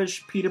cucumber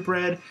relish, pita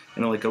bread,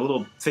 and like a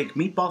little fake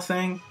meatball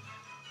thing.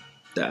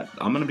 That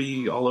I'm gonna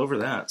be all over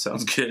that.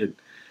 Sounds good.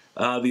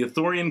 The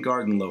Ithorian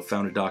Garden Loaf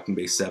found at Docking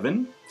Bay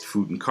 7.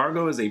 Food and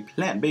Cargo is a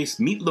plant-based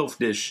meatloaf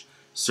dish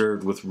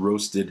served with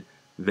roasted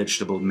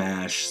vegetable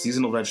mash,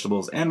 seasonal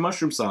vegetables, and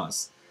mushroom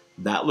sauce.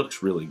 That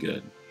looks really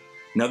good.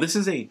 Now this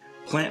is a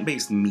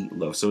plant-based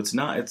meatloaf, so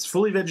it's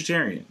fully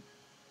vegetarian.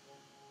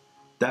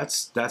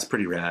 That's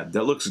pretty rad.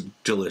 That looks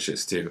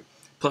delicious too.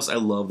 Plus, I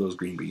love those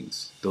green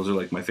beans. Those are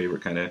like my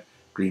favorite kind of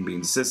green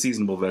beans. It says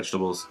seasonable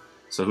vegetables,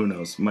 so who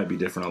knows? Might be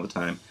different all the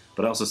time.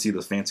 But I also see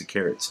those fancy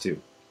carrots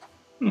too.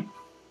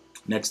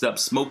 Next up,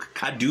 smoked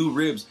Kadu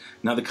ribs.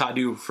 Now the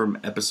Kadu from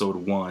episode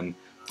 1,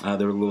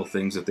 there were little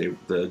things that the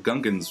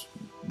Gungans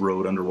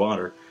rode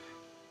underwater.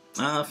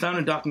 Found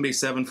in Docking Bay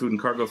 7, Food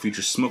and Cargo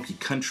features smoky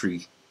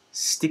country,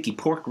 sticky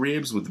pork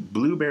ribs with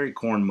blueberry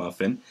corn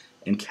muffin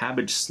and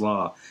cabbage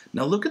slaw.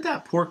 Now look at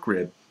that pork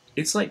rib.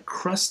 It's like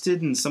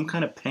crusted in some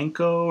kind of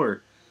panko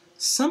or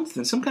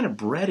something. Some kind of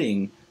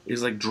breading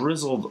is like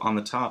drizzled on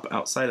the top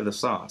outside of the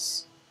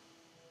sauce.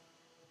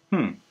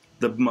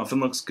 The muffin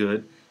looks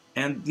good.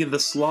 And the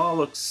slaw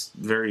looks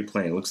very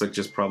plain. It looks like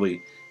just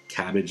probably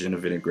cabbage and a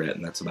vinaigrette,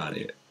 and that's about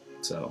it.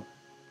 So,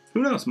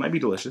 who knows? Might be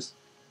delicious.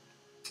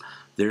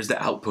 There's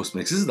the Outpost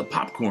mix. This is the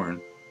popcorn.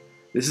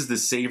 This is the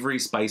savory,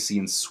 spicy,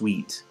 and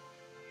sweet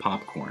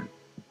popcorn.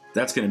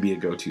 That's going to be a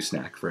go-to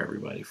snack for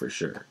everybody, for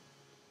sure.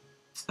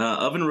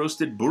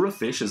 Oven-roasted burra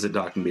fish is at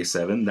Docking Bay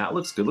 7. That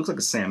looks good. Looks like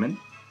a salmon.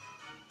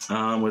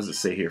 What does it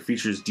say here?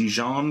 Features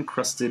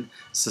Dijon-crusted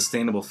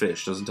sustainable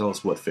fish. Doesn't tell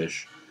us what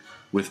fish.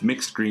 With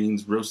mixed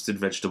greens, roasted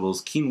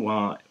vegetables,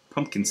 quinoa,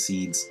 pumpkin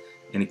seeds,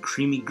 and a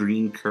creamy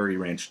green curry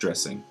ranch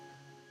dressing.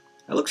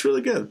 That looks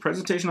really good. The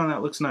presentation on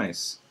that looks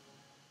nice.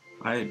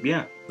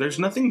 Yeah, there's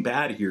nothing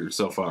bad here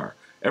so far.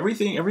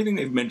 Everything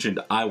they've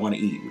mentioned I want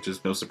to eat, which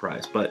is no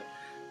surprise, but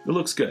it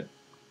looks good.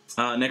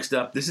 Next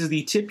up, this is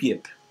the Tip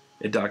Yip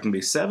at Docking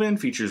Bay 7.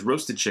 Features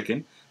roasted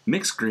chicken,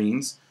 mixed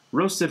greens,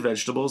 roasted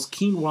vegetables,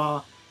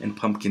 quinoa, and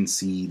pumpkin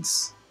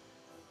seeds.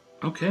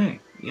 Okay,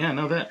 yeah,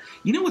 no that...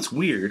 You know what's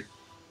weird?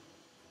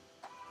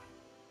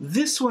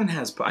 This one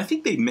has... I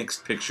think they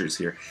mixed pictures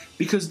here,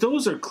 because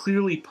those are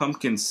clearly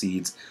pumpkin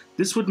seeds.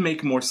 This would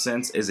make more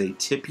sense as a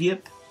Tip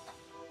Yip,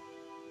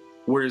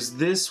 whereas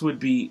this would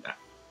be...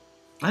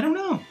 I don't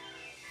know.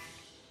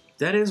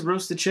 That is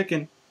roasted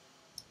chicken.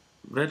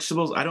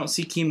 Vegetables, I don't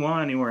see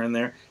quinoa anywhere in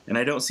there, and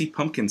I don't see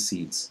pumpkin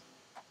seeds.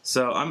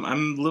 So I'm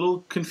a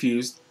little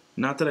confused.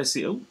 Not that I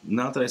see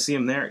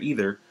them there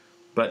either.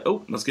 But,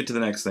 let's get to the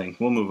next thing.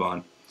 We'll move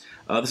on.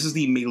 This is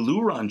the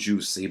Meluron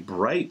juice, a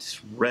bright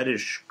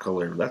reddish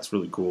color. That's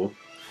really cool.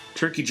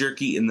 Turkey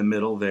jerky in the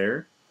middle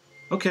there.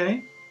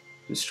 Okay,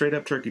 just straight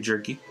up turkey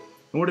jerky.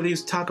 And what are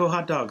these taco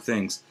hot dog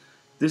things?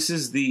 This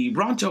is the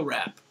Ronto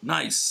wrap.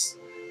 Nice.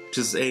 Which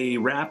is a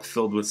wrap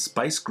filled with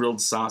spice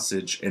grilled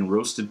sausage and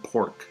roasted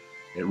pork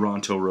at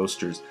Ronto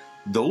Roasters.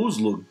 Those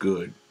look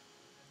good.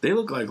 They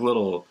look like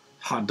little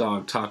hot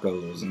dog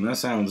tacos, and that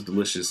sounds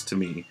delicious to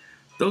me.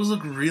 Those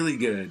look really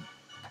good.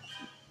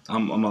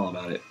 I'm all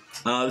about it.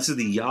 This is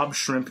the Yob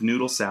Shrimp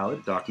Noodle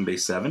Salad, Docking Bay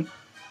 7.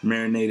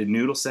 Marinated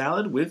noodle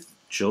salad with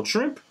chilled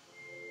shrimp.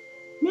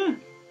 Yeah,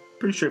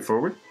 pretty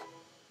straightforward.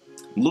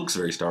 Looks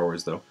very Star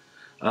Wars, though.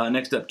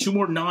 Next up, 2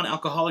 more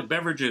non-alcoholic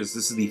beverages.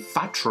 This is the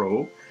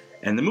Fatro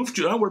and the Moof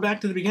Juice. Oh, we're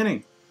back to the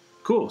beginning.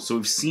 Cool, so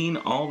we've seen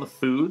all the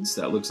foods.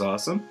 That looks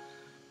awesome.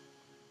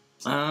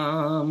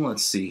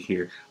 Let's see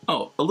here.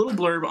 Oh, a little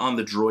blurb on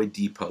the Droid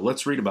Depot.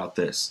 Let's read about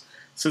this.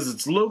 It says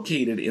it's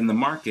located in the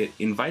market,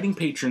 inviting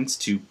patrons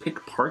to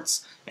pick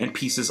parts and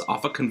pieces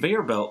off a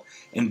conveyor belt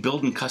and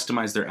build and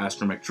customize their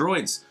astromech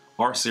droids,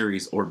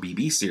 R-Series or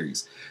BB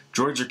Series.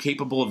 Droids are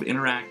capable of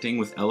interacting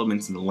with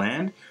elements in the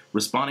land,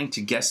 responding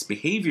to guests'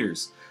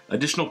 behaviors.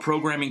 Additional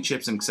programming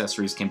chips and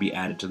accessories can be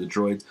added to the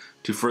droids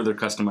to further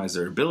customize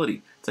their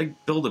ability. It's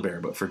like Build-A-Bear,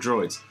 but for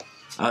droids.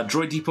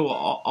 Droid Depot will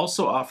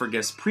also offer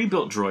guests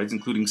pre-built droids,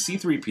 including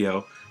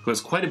C-3PO, who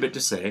has quite a bit to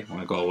say,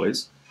 like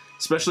always,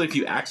 especially if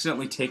you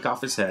accidentally take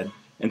off his head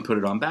and put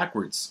it on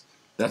backwards.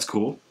 That's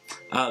cool.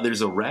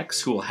 There's a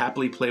Rex who will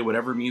happily play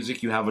whatever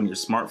music you have on your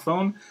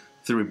smartphone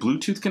through a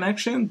Bluetooth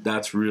connection.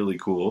 That's really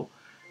cool.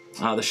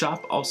 The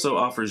shop also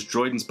offers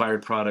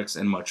droid-inspired products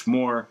and much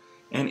more,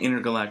 and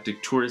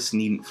intergalactic tourists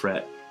needn't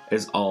fret,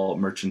 as all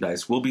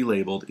merchandise will be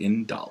labeled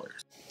in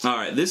dollars.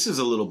 Alright, this is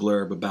a little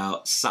blurb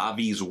about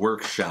Savi's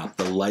Workshop,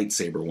 the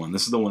lightsaber one.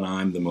 This is the one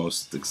I'm the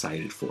most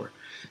excited for.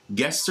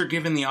 Guests are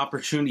given the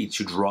opportunity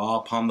to draw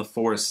upon the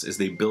Force as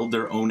they build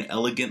their own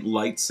elegant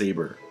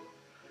lightsaber.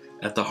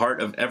 At the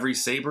heart of every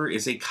saber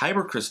is a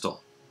kyber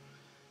crystal.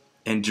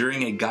 And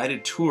during a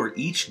guided tour,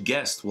 each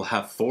guest will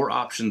have 4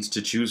 options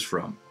to choose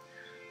from.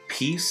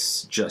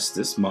 Peace,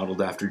 Justice,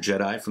 modeled after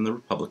Jedi from the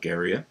Republic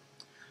area.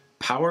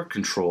 Power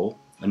Control,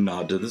 a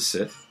nod to the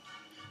Sith.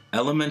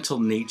 Elemental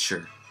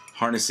Nature,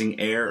 harnessing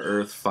air,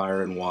 earth,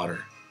 fire, and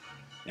water.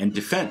 And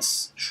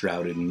Defense,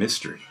 shrouded in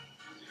mystery.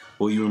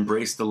 Will you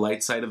embrace the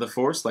light side of the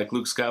Force like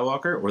Luke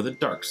Skywalker or the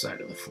dark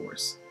side of the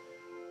Force?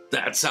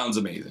 That sounds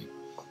amazing.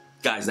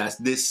 Guys,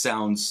 this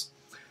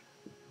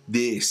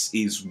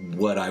is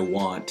what I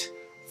want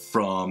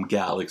from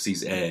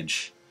Galaxy's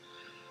Edge.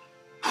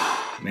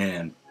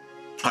 Man.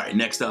 Alright,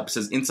 next up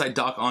says, inside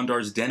Doc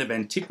Ondar's Den of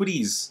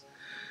Antiquities.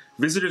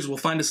 Visitors will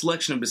find a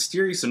selection of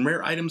mysterious and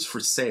rare items for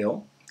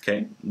sale,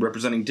 okay,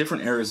 representing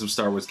different eras of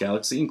Star Wars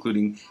Galaxy,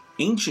 including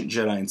ancient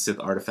Jedi and Sith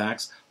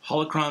artifacts,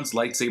 holocrons,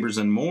 lightsabers,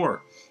 and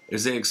more.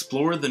 As they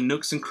explore the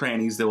nooks and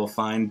crannies, they will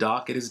find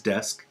Doc at his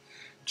desk,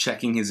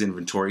 checking his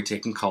inventory,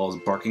 taking calls,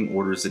 barking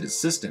orders at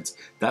assistants.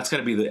 That's got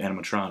to be the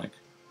animatronic.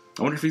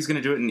 I wonder if he's going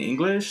to do it in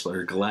English,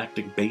 or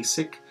Galactic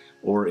Basic,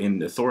 or in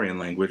the Thorian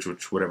language,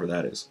 whatever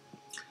that is.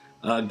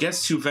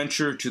 Guests who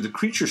venture to the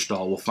creature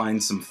stall will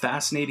find some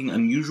fascinating,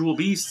 unusual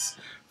beasts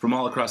from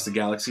all across the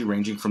galaxy,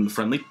 ranging from the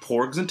friendly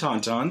porgs and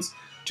tauntauns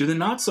to the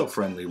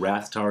not-so-friendly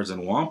rathtars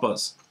and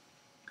wampas.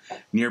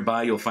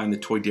 Nearby, you'll find the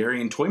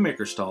Toydarian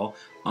Toymaker stall,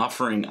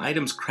 offering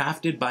items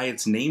crafted by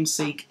its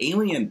namesake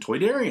alien,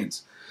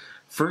 Toydarians.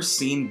 First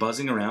seen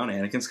buzzing around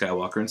Anakin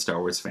Skywalker in Star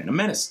Wars Phantom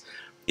Menace.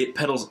 It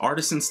peddles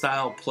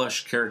artisan-style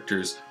plush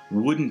characters,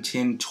 wooden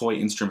tin toy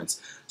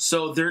instruments.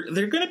 So they're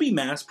going to be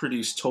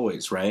mass-produced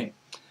toys, right?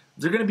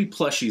 They're going to be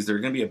plushies. There are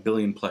going to be a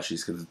billion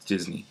plushies because it's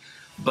Disney.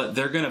 But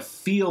they're going to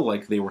feel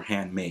like they were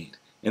handmade.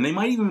 And they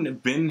might even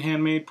have been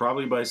handmade,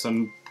 probably by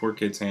some poor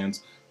kid's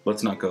hands.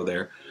 Let's not go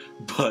there.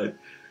 But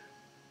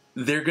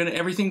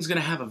everything's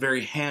going to have a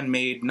very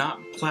handmade, not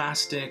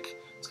plastic.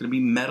 It's going to be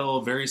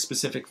metal, very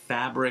specific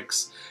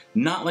fabrics.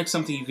 Not like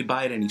something you could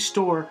buy at any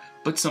store,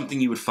 but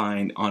something you would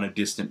find on a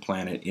distant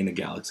planet in a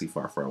galaxy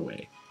far, far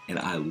away. And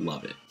I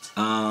love it.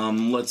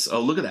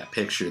 Look at that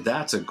picture.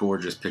 That's a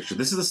gorgeous picture.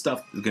 This is the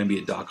stuff that's going to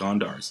be at Doc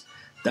Ondar's.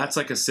 That's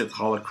like a Sith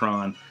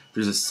holocron.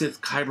 There's a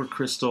Sith kyber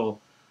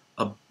crystal,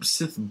 a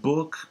Sith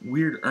book,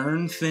 weird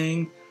urn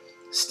thing,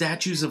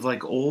 statues of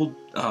like old,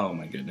 oh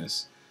my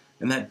goodness.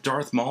 And that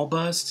Darth Maul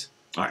bust.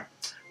 All right.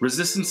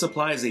 Resistance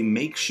Supply is a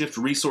makeshift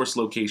resource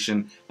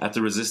location at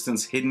the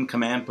Resistance Hidden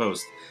Command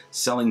Post,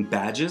 selling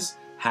badges,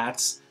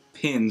 hats,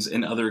 pins,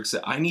 and other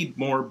I need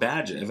more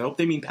badges. I hope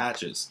they mean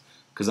patches,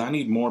 because I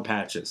need more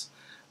patches.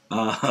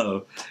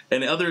 And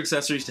other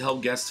accessories to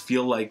help guests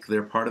feel like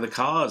they're part of the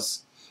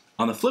cause.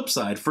 On the flip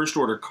side, First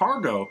Order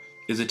Cargo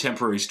is a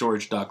temporary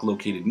storage dock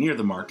located near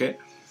the market,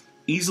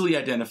 easily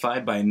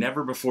identified by a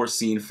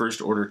never-before-seen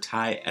First Order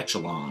TIE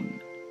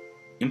echelon.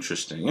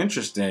 Interesting,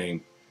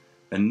 interesting.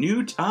 A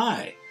new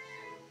TIE.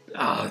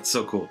 Ah, that's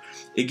so cool.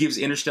 It gives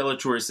interstellar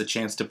tourists a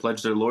chance to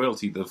pledge their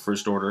loyalty to the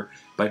First Order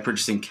by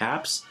purchasing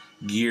caps,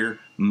 gear,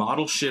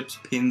 model ships,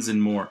 pins,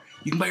 and more.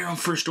 You can buy your own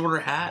First Order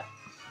hat.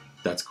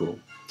 That's cool.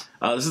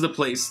 This is the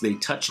place they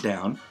touch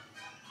down.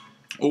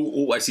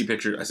 Oh, I see a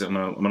picture. I'm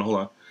gonna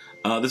hold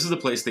on. This is the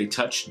place they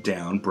touch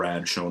down.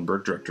 Brad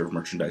Schoenberg, director of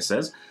merchandise,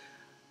 says.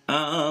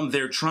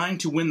 They're trying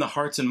to win the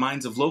hearts and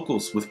minds of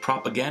locals with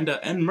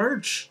propaganda and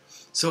merch.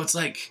 So it's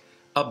like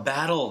a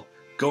battle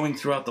going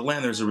throughout the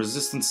land. There's a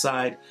resistance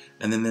side,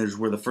 and then there's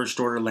where the First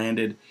Order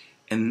landed.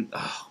 And,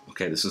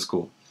 okay, this is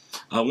cool.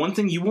 One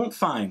thing you won't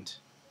find,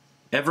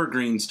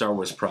 evergreen Star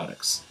Wars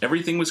products.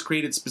 Everything was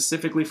created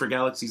specifically for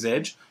Galaxy's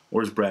Edge,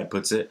 or as Brad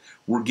puts it,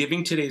 we're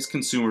giving today's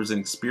consumers an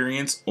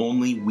experience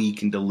only we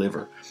can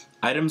deliver.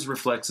 Items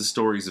reflect the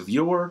stories of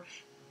yore,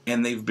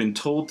 and they've been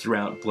told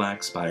throughout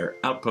Black Spire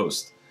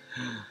Outpost.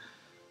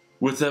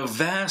 With a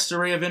vast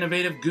array of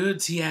innovative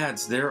goods, he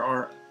adds, there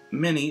are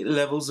many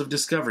levels of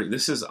discovery.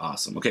 This is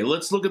awesome. Okay,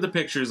 let's look at the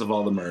pictures of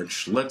all the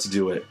merch. Let's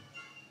do it.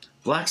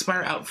 Black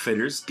Spire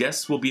Outfitters,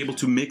 guests will be able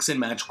to mix and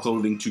match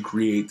clothing to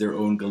create their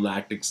own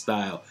galactic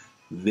style.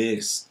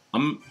 This,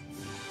 I'm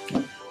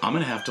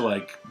gonna have to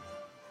like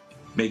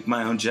make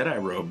my own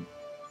Jedi robe.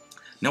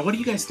 Now, what do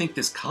you guys think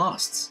this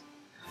costs?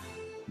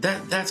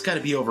 That's got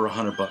to be over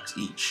 $100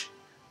 each.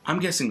 I'm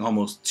guessing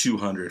almost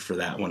 200 for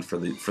that one for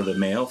the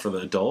male, for the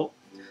adult.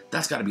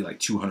 That's got to be like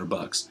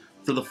 $200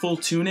 for the full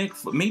tunic.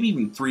 Maybe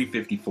even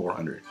 $350,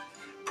 $400.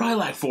 Probably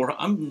like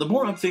 $400. The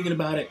more I'm thinking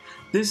about it,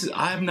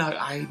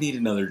 I need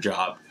another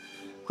job.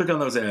 Click on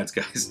those ads,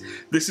 guys.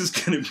 This is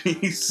gonna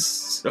be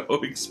so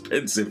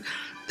expensive.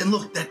 And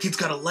look, that kid's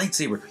got a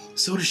lightsaber.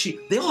 So does she.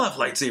 They all have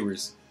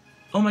lightsabers.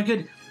 Oh my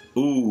goodness.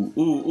 Ooh,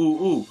 ooh,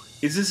 ooh, ooh.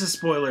 Is this a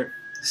spoiler?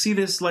 See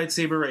this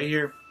lightsaber right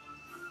here?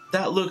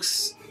 That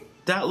looks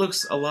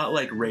a lot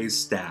like Rey's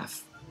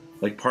staff.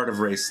 Like part of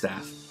Rey's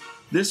staff.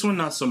 This one,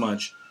 not so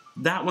much.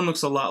 That one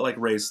looks a lot like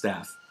Rey's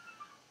staff.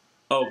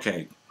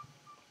 Okay.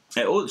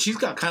 Oh, she's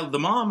got Kylo. The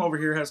mom over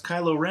here has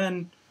Kylo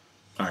Ren.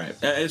 All right,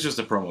 it's just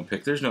a promo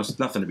pic. There's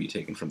nothing to be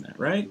taken from that,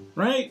 right?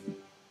 Right?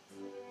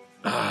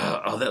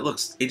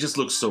 Oh, it just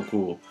looks so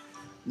cool.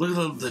 Look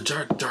at the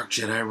dark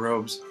Jedi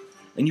robes,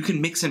 and you can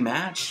mix and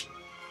match.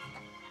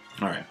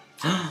 All right.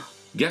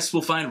 Guests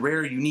will find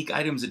rare, unique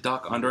items at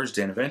Doc Ondar's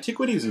Den of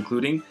Antiquities,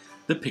 including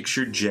the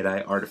pictured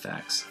Jedi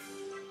artifacts.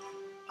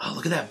 Oh,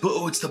 look at that!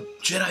 Oh, it's the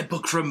Jedi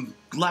book from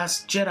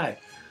Last Jedi.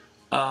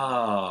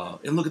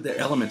 And look at the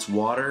elements: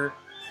 water,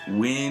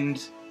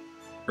 wind,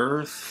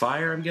 earth,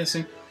 fire, I'm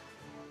guessing.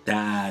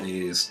 That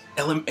is,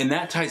 and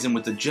that ties in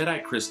with the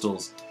Jedi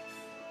crystals.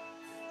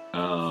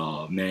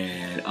 Oh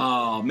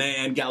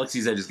man,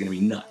 Galaxy's Edge is gonna be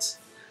nuts.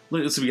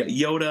 Look, so we got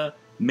Yoda,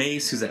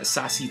 Mace, who's that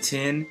Sassy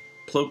Tin,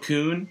 Plo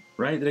Koon,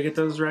 right? Did I get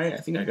those right? I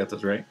think I got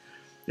those right.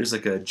 There's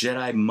like a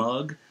Jedi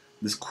mug,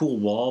 this cool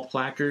wall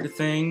placard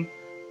thing,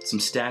 some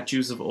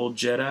statues of old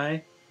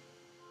Jedi.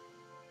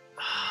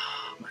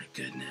 Oh my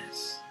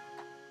goodness.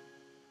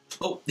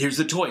 Oh, here's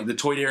the toy, the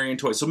Toydarian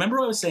toy. So remember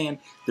what I was saying?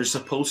 They're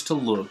supposed to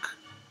look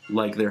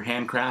like they're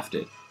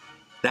handcrafted.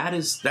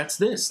 That's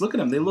this. Look at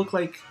them. They look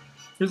like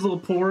there's a little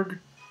Porg,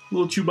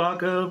 little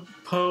Chewbacca,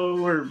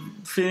 Poe, or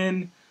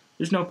Finn.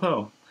 There's no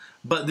Poe.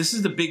 But this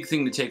is the big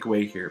thing to take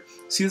away here.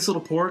 See this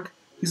little Porg?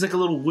 He's like a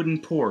little wooden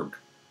Porg.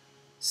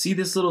 See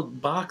this little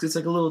box? It's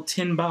like a little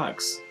tin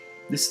box.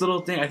 This little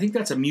thing, I think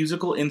that's a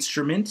musical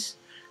instrument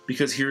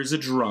because here's a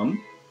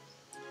drum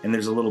and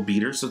there's a little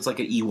beater, so it's like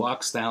an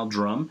Ewok style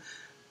drum.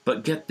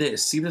 But get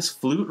this, see this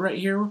flute right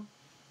here?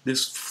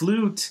 This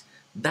flute,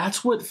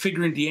 that's what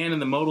Figure and Deanne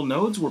and the modal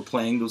nodes were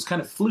playing, those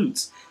kind of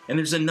flutes. And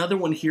there's another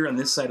one here on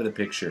this side of the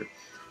picture.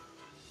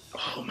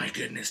 Oh my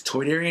goodness,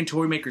 Toydarian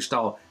Toy Maker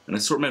style, an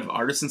assortment of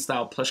artisan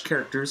style plush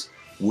characters,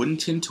 wooden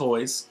tin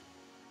toys,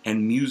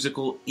 and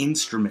musical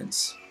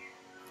instruments.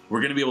 We're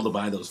going to be able to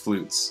buy those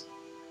flutes.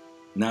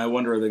 Now I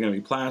wonder, are they going to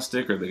be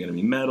plastic? Are they going to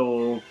be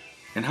metal?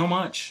 And how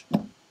much?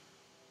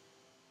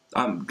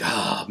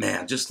 Oh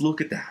man, just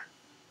look at that.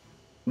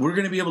 We're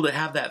going to be able to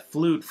have that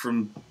flute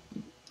from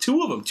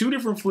two of them, two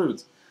different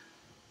flutes.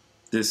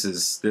 This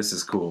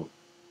is cool.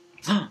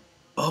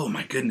 Oh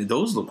my goodness,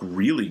 those look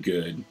really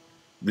good.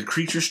 The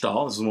creature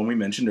stall, this is the one we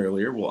mentioned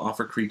earlier, will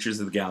offer creatures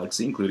of the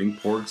galaxy, including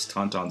porgs,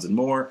 tauntauns, and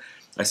more.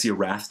 I see a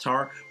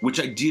Rathtar, which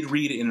I did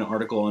read in an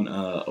article on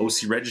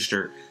OC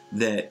Register,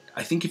 that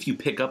I think if you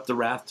pick up the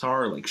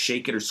Rathtar, or like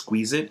shake it or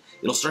squeeze it,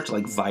 it'll start to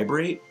like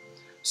vibrate.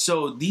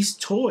 So these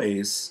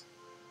toys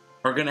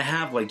are going to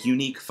have like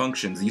unique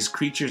functions. These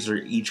creatures are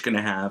each going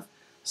to have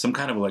some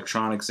kind of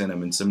electronics in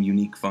them and some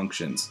unique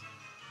functions.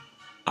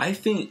 I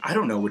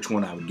don't know which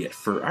one I would get.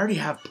 I already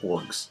have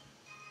porgs.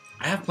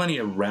 I have plenty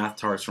of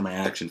Rathtars for my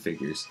action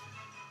figures.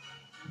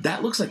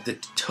 That looks like the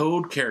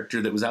Toad character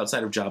that was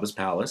outside of Jabba's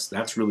palace.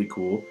 That's really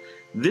cool.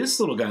 This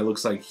little guy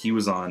looks like he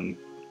was on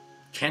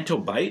Canto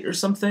Bight or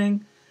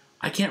something.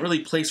 I can't really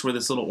place where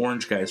this little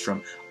orange guy is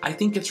from. I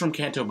think it's from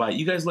Canto Bight.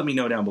 You guys let me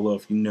know down below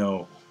if you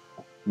know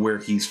where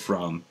he's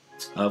from.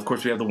 Of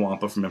course, we have the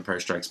Wampa from Empire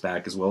Strikes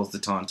Back, as well as the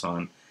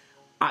Tauntaun.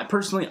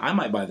 Personally, I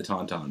might buy the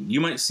Tauntaun. You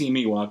might see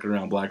me walking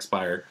around Black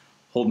Spire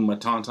holding my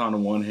Tauntaun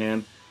in one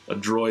hand, a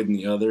droid in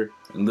the other,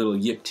 and a little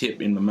yip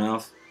tip in the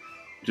mouth.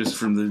 Just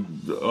from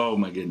the oh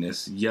my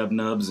goodness, yub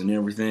nubs and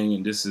everything,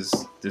 and this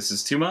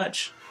is too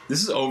much.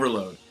 This is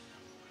overload.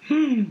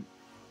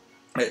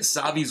 At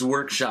Savi's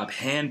workshop,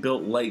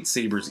 hand-built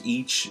lightsabers.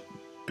 Each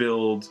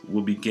build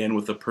will begin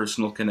with a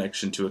personal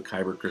connection to a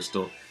kyber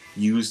crystal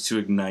used to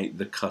ignite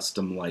the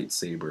custom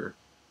lightsaber.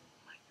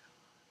 Oh my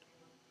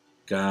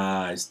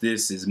God. Guys,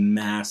 this is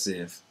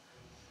massive.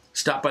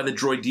 Stop by the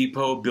Droid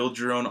Depot, build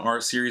your own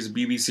R series,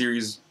 BB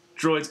series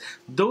droids.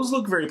 Those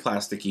look very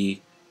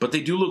plasticky, but they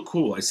do look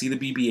cool. I see the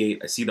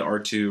BB-8, I see the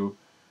R2,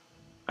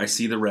 I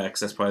see the Rex.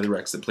 That's probably the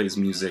Rex that plays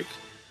music.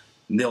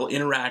 And they'll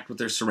interact with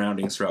their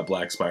surroundings throughout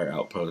Black Spire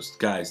Outpost.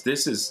 Guys,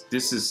 this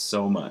is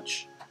so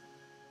much.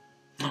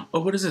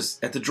 Oh, what is this?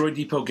 At the Droid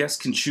Depot, guests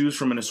can choose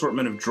from an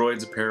assortment of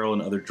droids, apparel,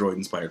 and other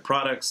droid-inspired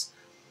products.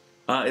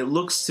 It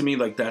looks to me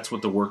like that's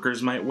what the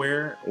workers might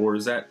wear, or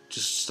is that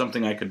just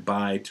something I could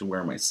buy to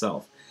wear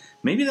myself?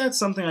 Maybe that's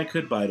something I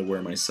could buy to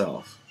wear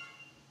myself.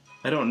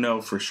 I don't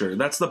know for sure.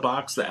 That's the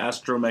box the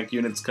astromech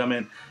units come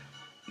in.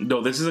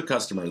 No, this is a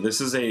customer.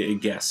 This is a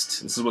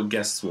guest. This is what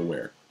guests will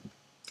wear.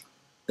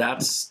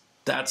 That's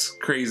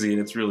crazy,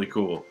 and it's really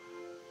cool.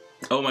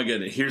 Oh my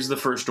goodness, here's the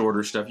first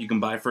order stuff. You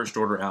can buy first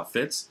order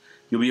outfits.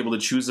 You'll be able to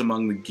choose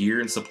among the gear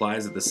and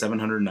supplies that the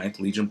 709th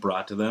Legion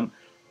brought to them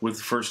with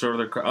the first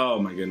order. Oh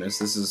my goodness,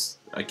 this is,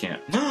 I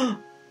can't.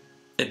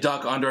 At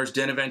Doc Ondar's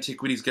Den of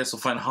Antiquities, guests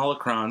will find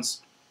holocrons.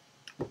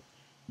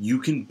 You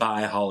can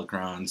buy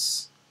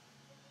holocrons.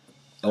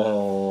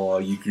 Oh,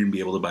 you can be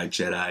able to buy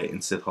Jedi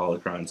and Sith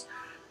holocrons.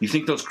 You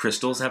think those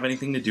crystals have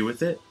anything to do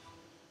with it?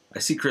 I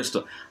see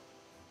crystal.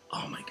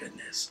 Oh my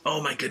goodness.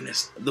 Oh my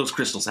goodness. Those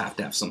crystals have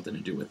to have something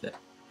to do with it.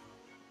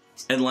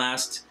 And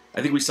last,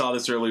 I think we saw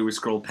this earlier, we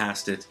scrolled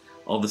past it.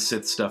 All the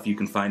Sith stuff you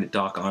can find at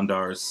Doc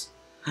Ondar's.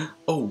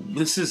 Oh,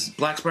 this is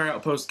Black Spire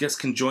Outpost. Guests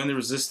can join the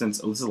Resistance.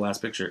 Oh, this is the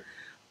last picture.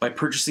 By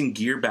purchasing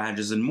gear,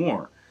 badges, and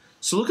more.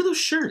 So look at those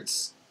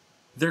shirts.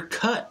 They're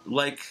cut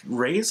like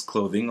Rey's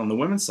clothing on the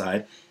women's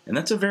side. And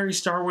that's a very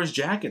Star Wars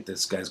jacket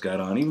this guy's got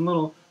on. Even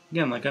little,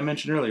 again, like I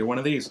mentioned earlier, one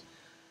of these.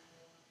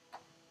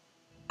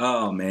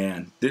 Oh,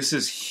 man. This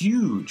is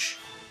huge.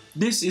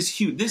 This is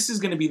huge. This is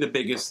going to be the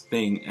biggest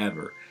thing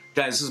ever.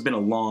 Guys, this has been a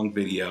long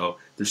video.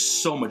 There's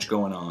so much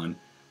going on.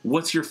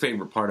 What's your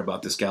favorite part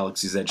about this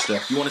Galaxy's Edge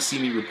stuff? If you want to see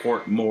me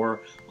report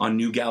more on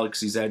new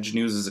Galaxy's Edge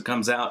news as it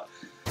comes out,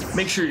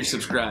 make sure you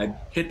subscribe.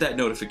 Hit that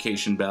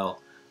notification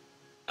bell.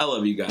 I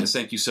love you guys.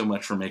 Thank you so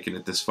much for making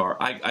it this far.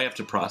 I have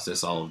to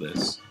process all of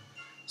this.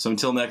 So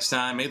until next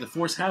time, may the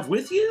Force have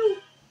with you.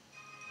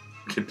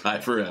 Goodbye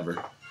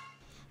forever.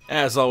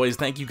 As always,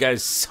 thank you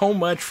guys so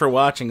much for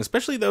watching,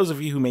 especially those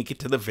of you who make it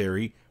to the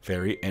very,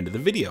 very end of the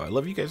video. I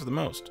love you guys the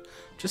most.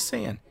 Just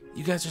saying,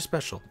 you guys are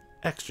special.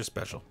 Extra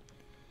special.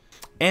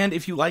 And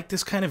if you like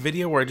this kind of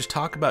video where I just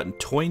talk about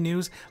toy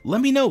news,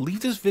 let me know. Leave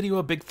this video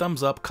a big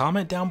thumbs up.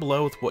 Comment down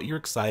below with what you're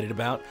excited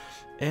about.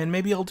 And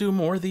maybe I'll do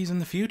more of these in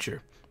the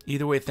future.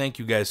 Either way, thank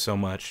you guys so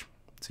much.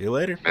 See you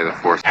later. May the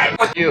Force be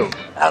with you.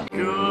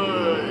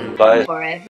 Good. Bye. Forever.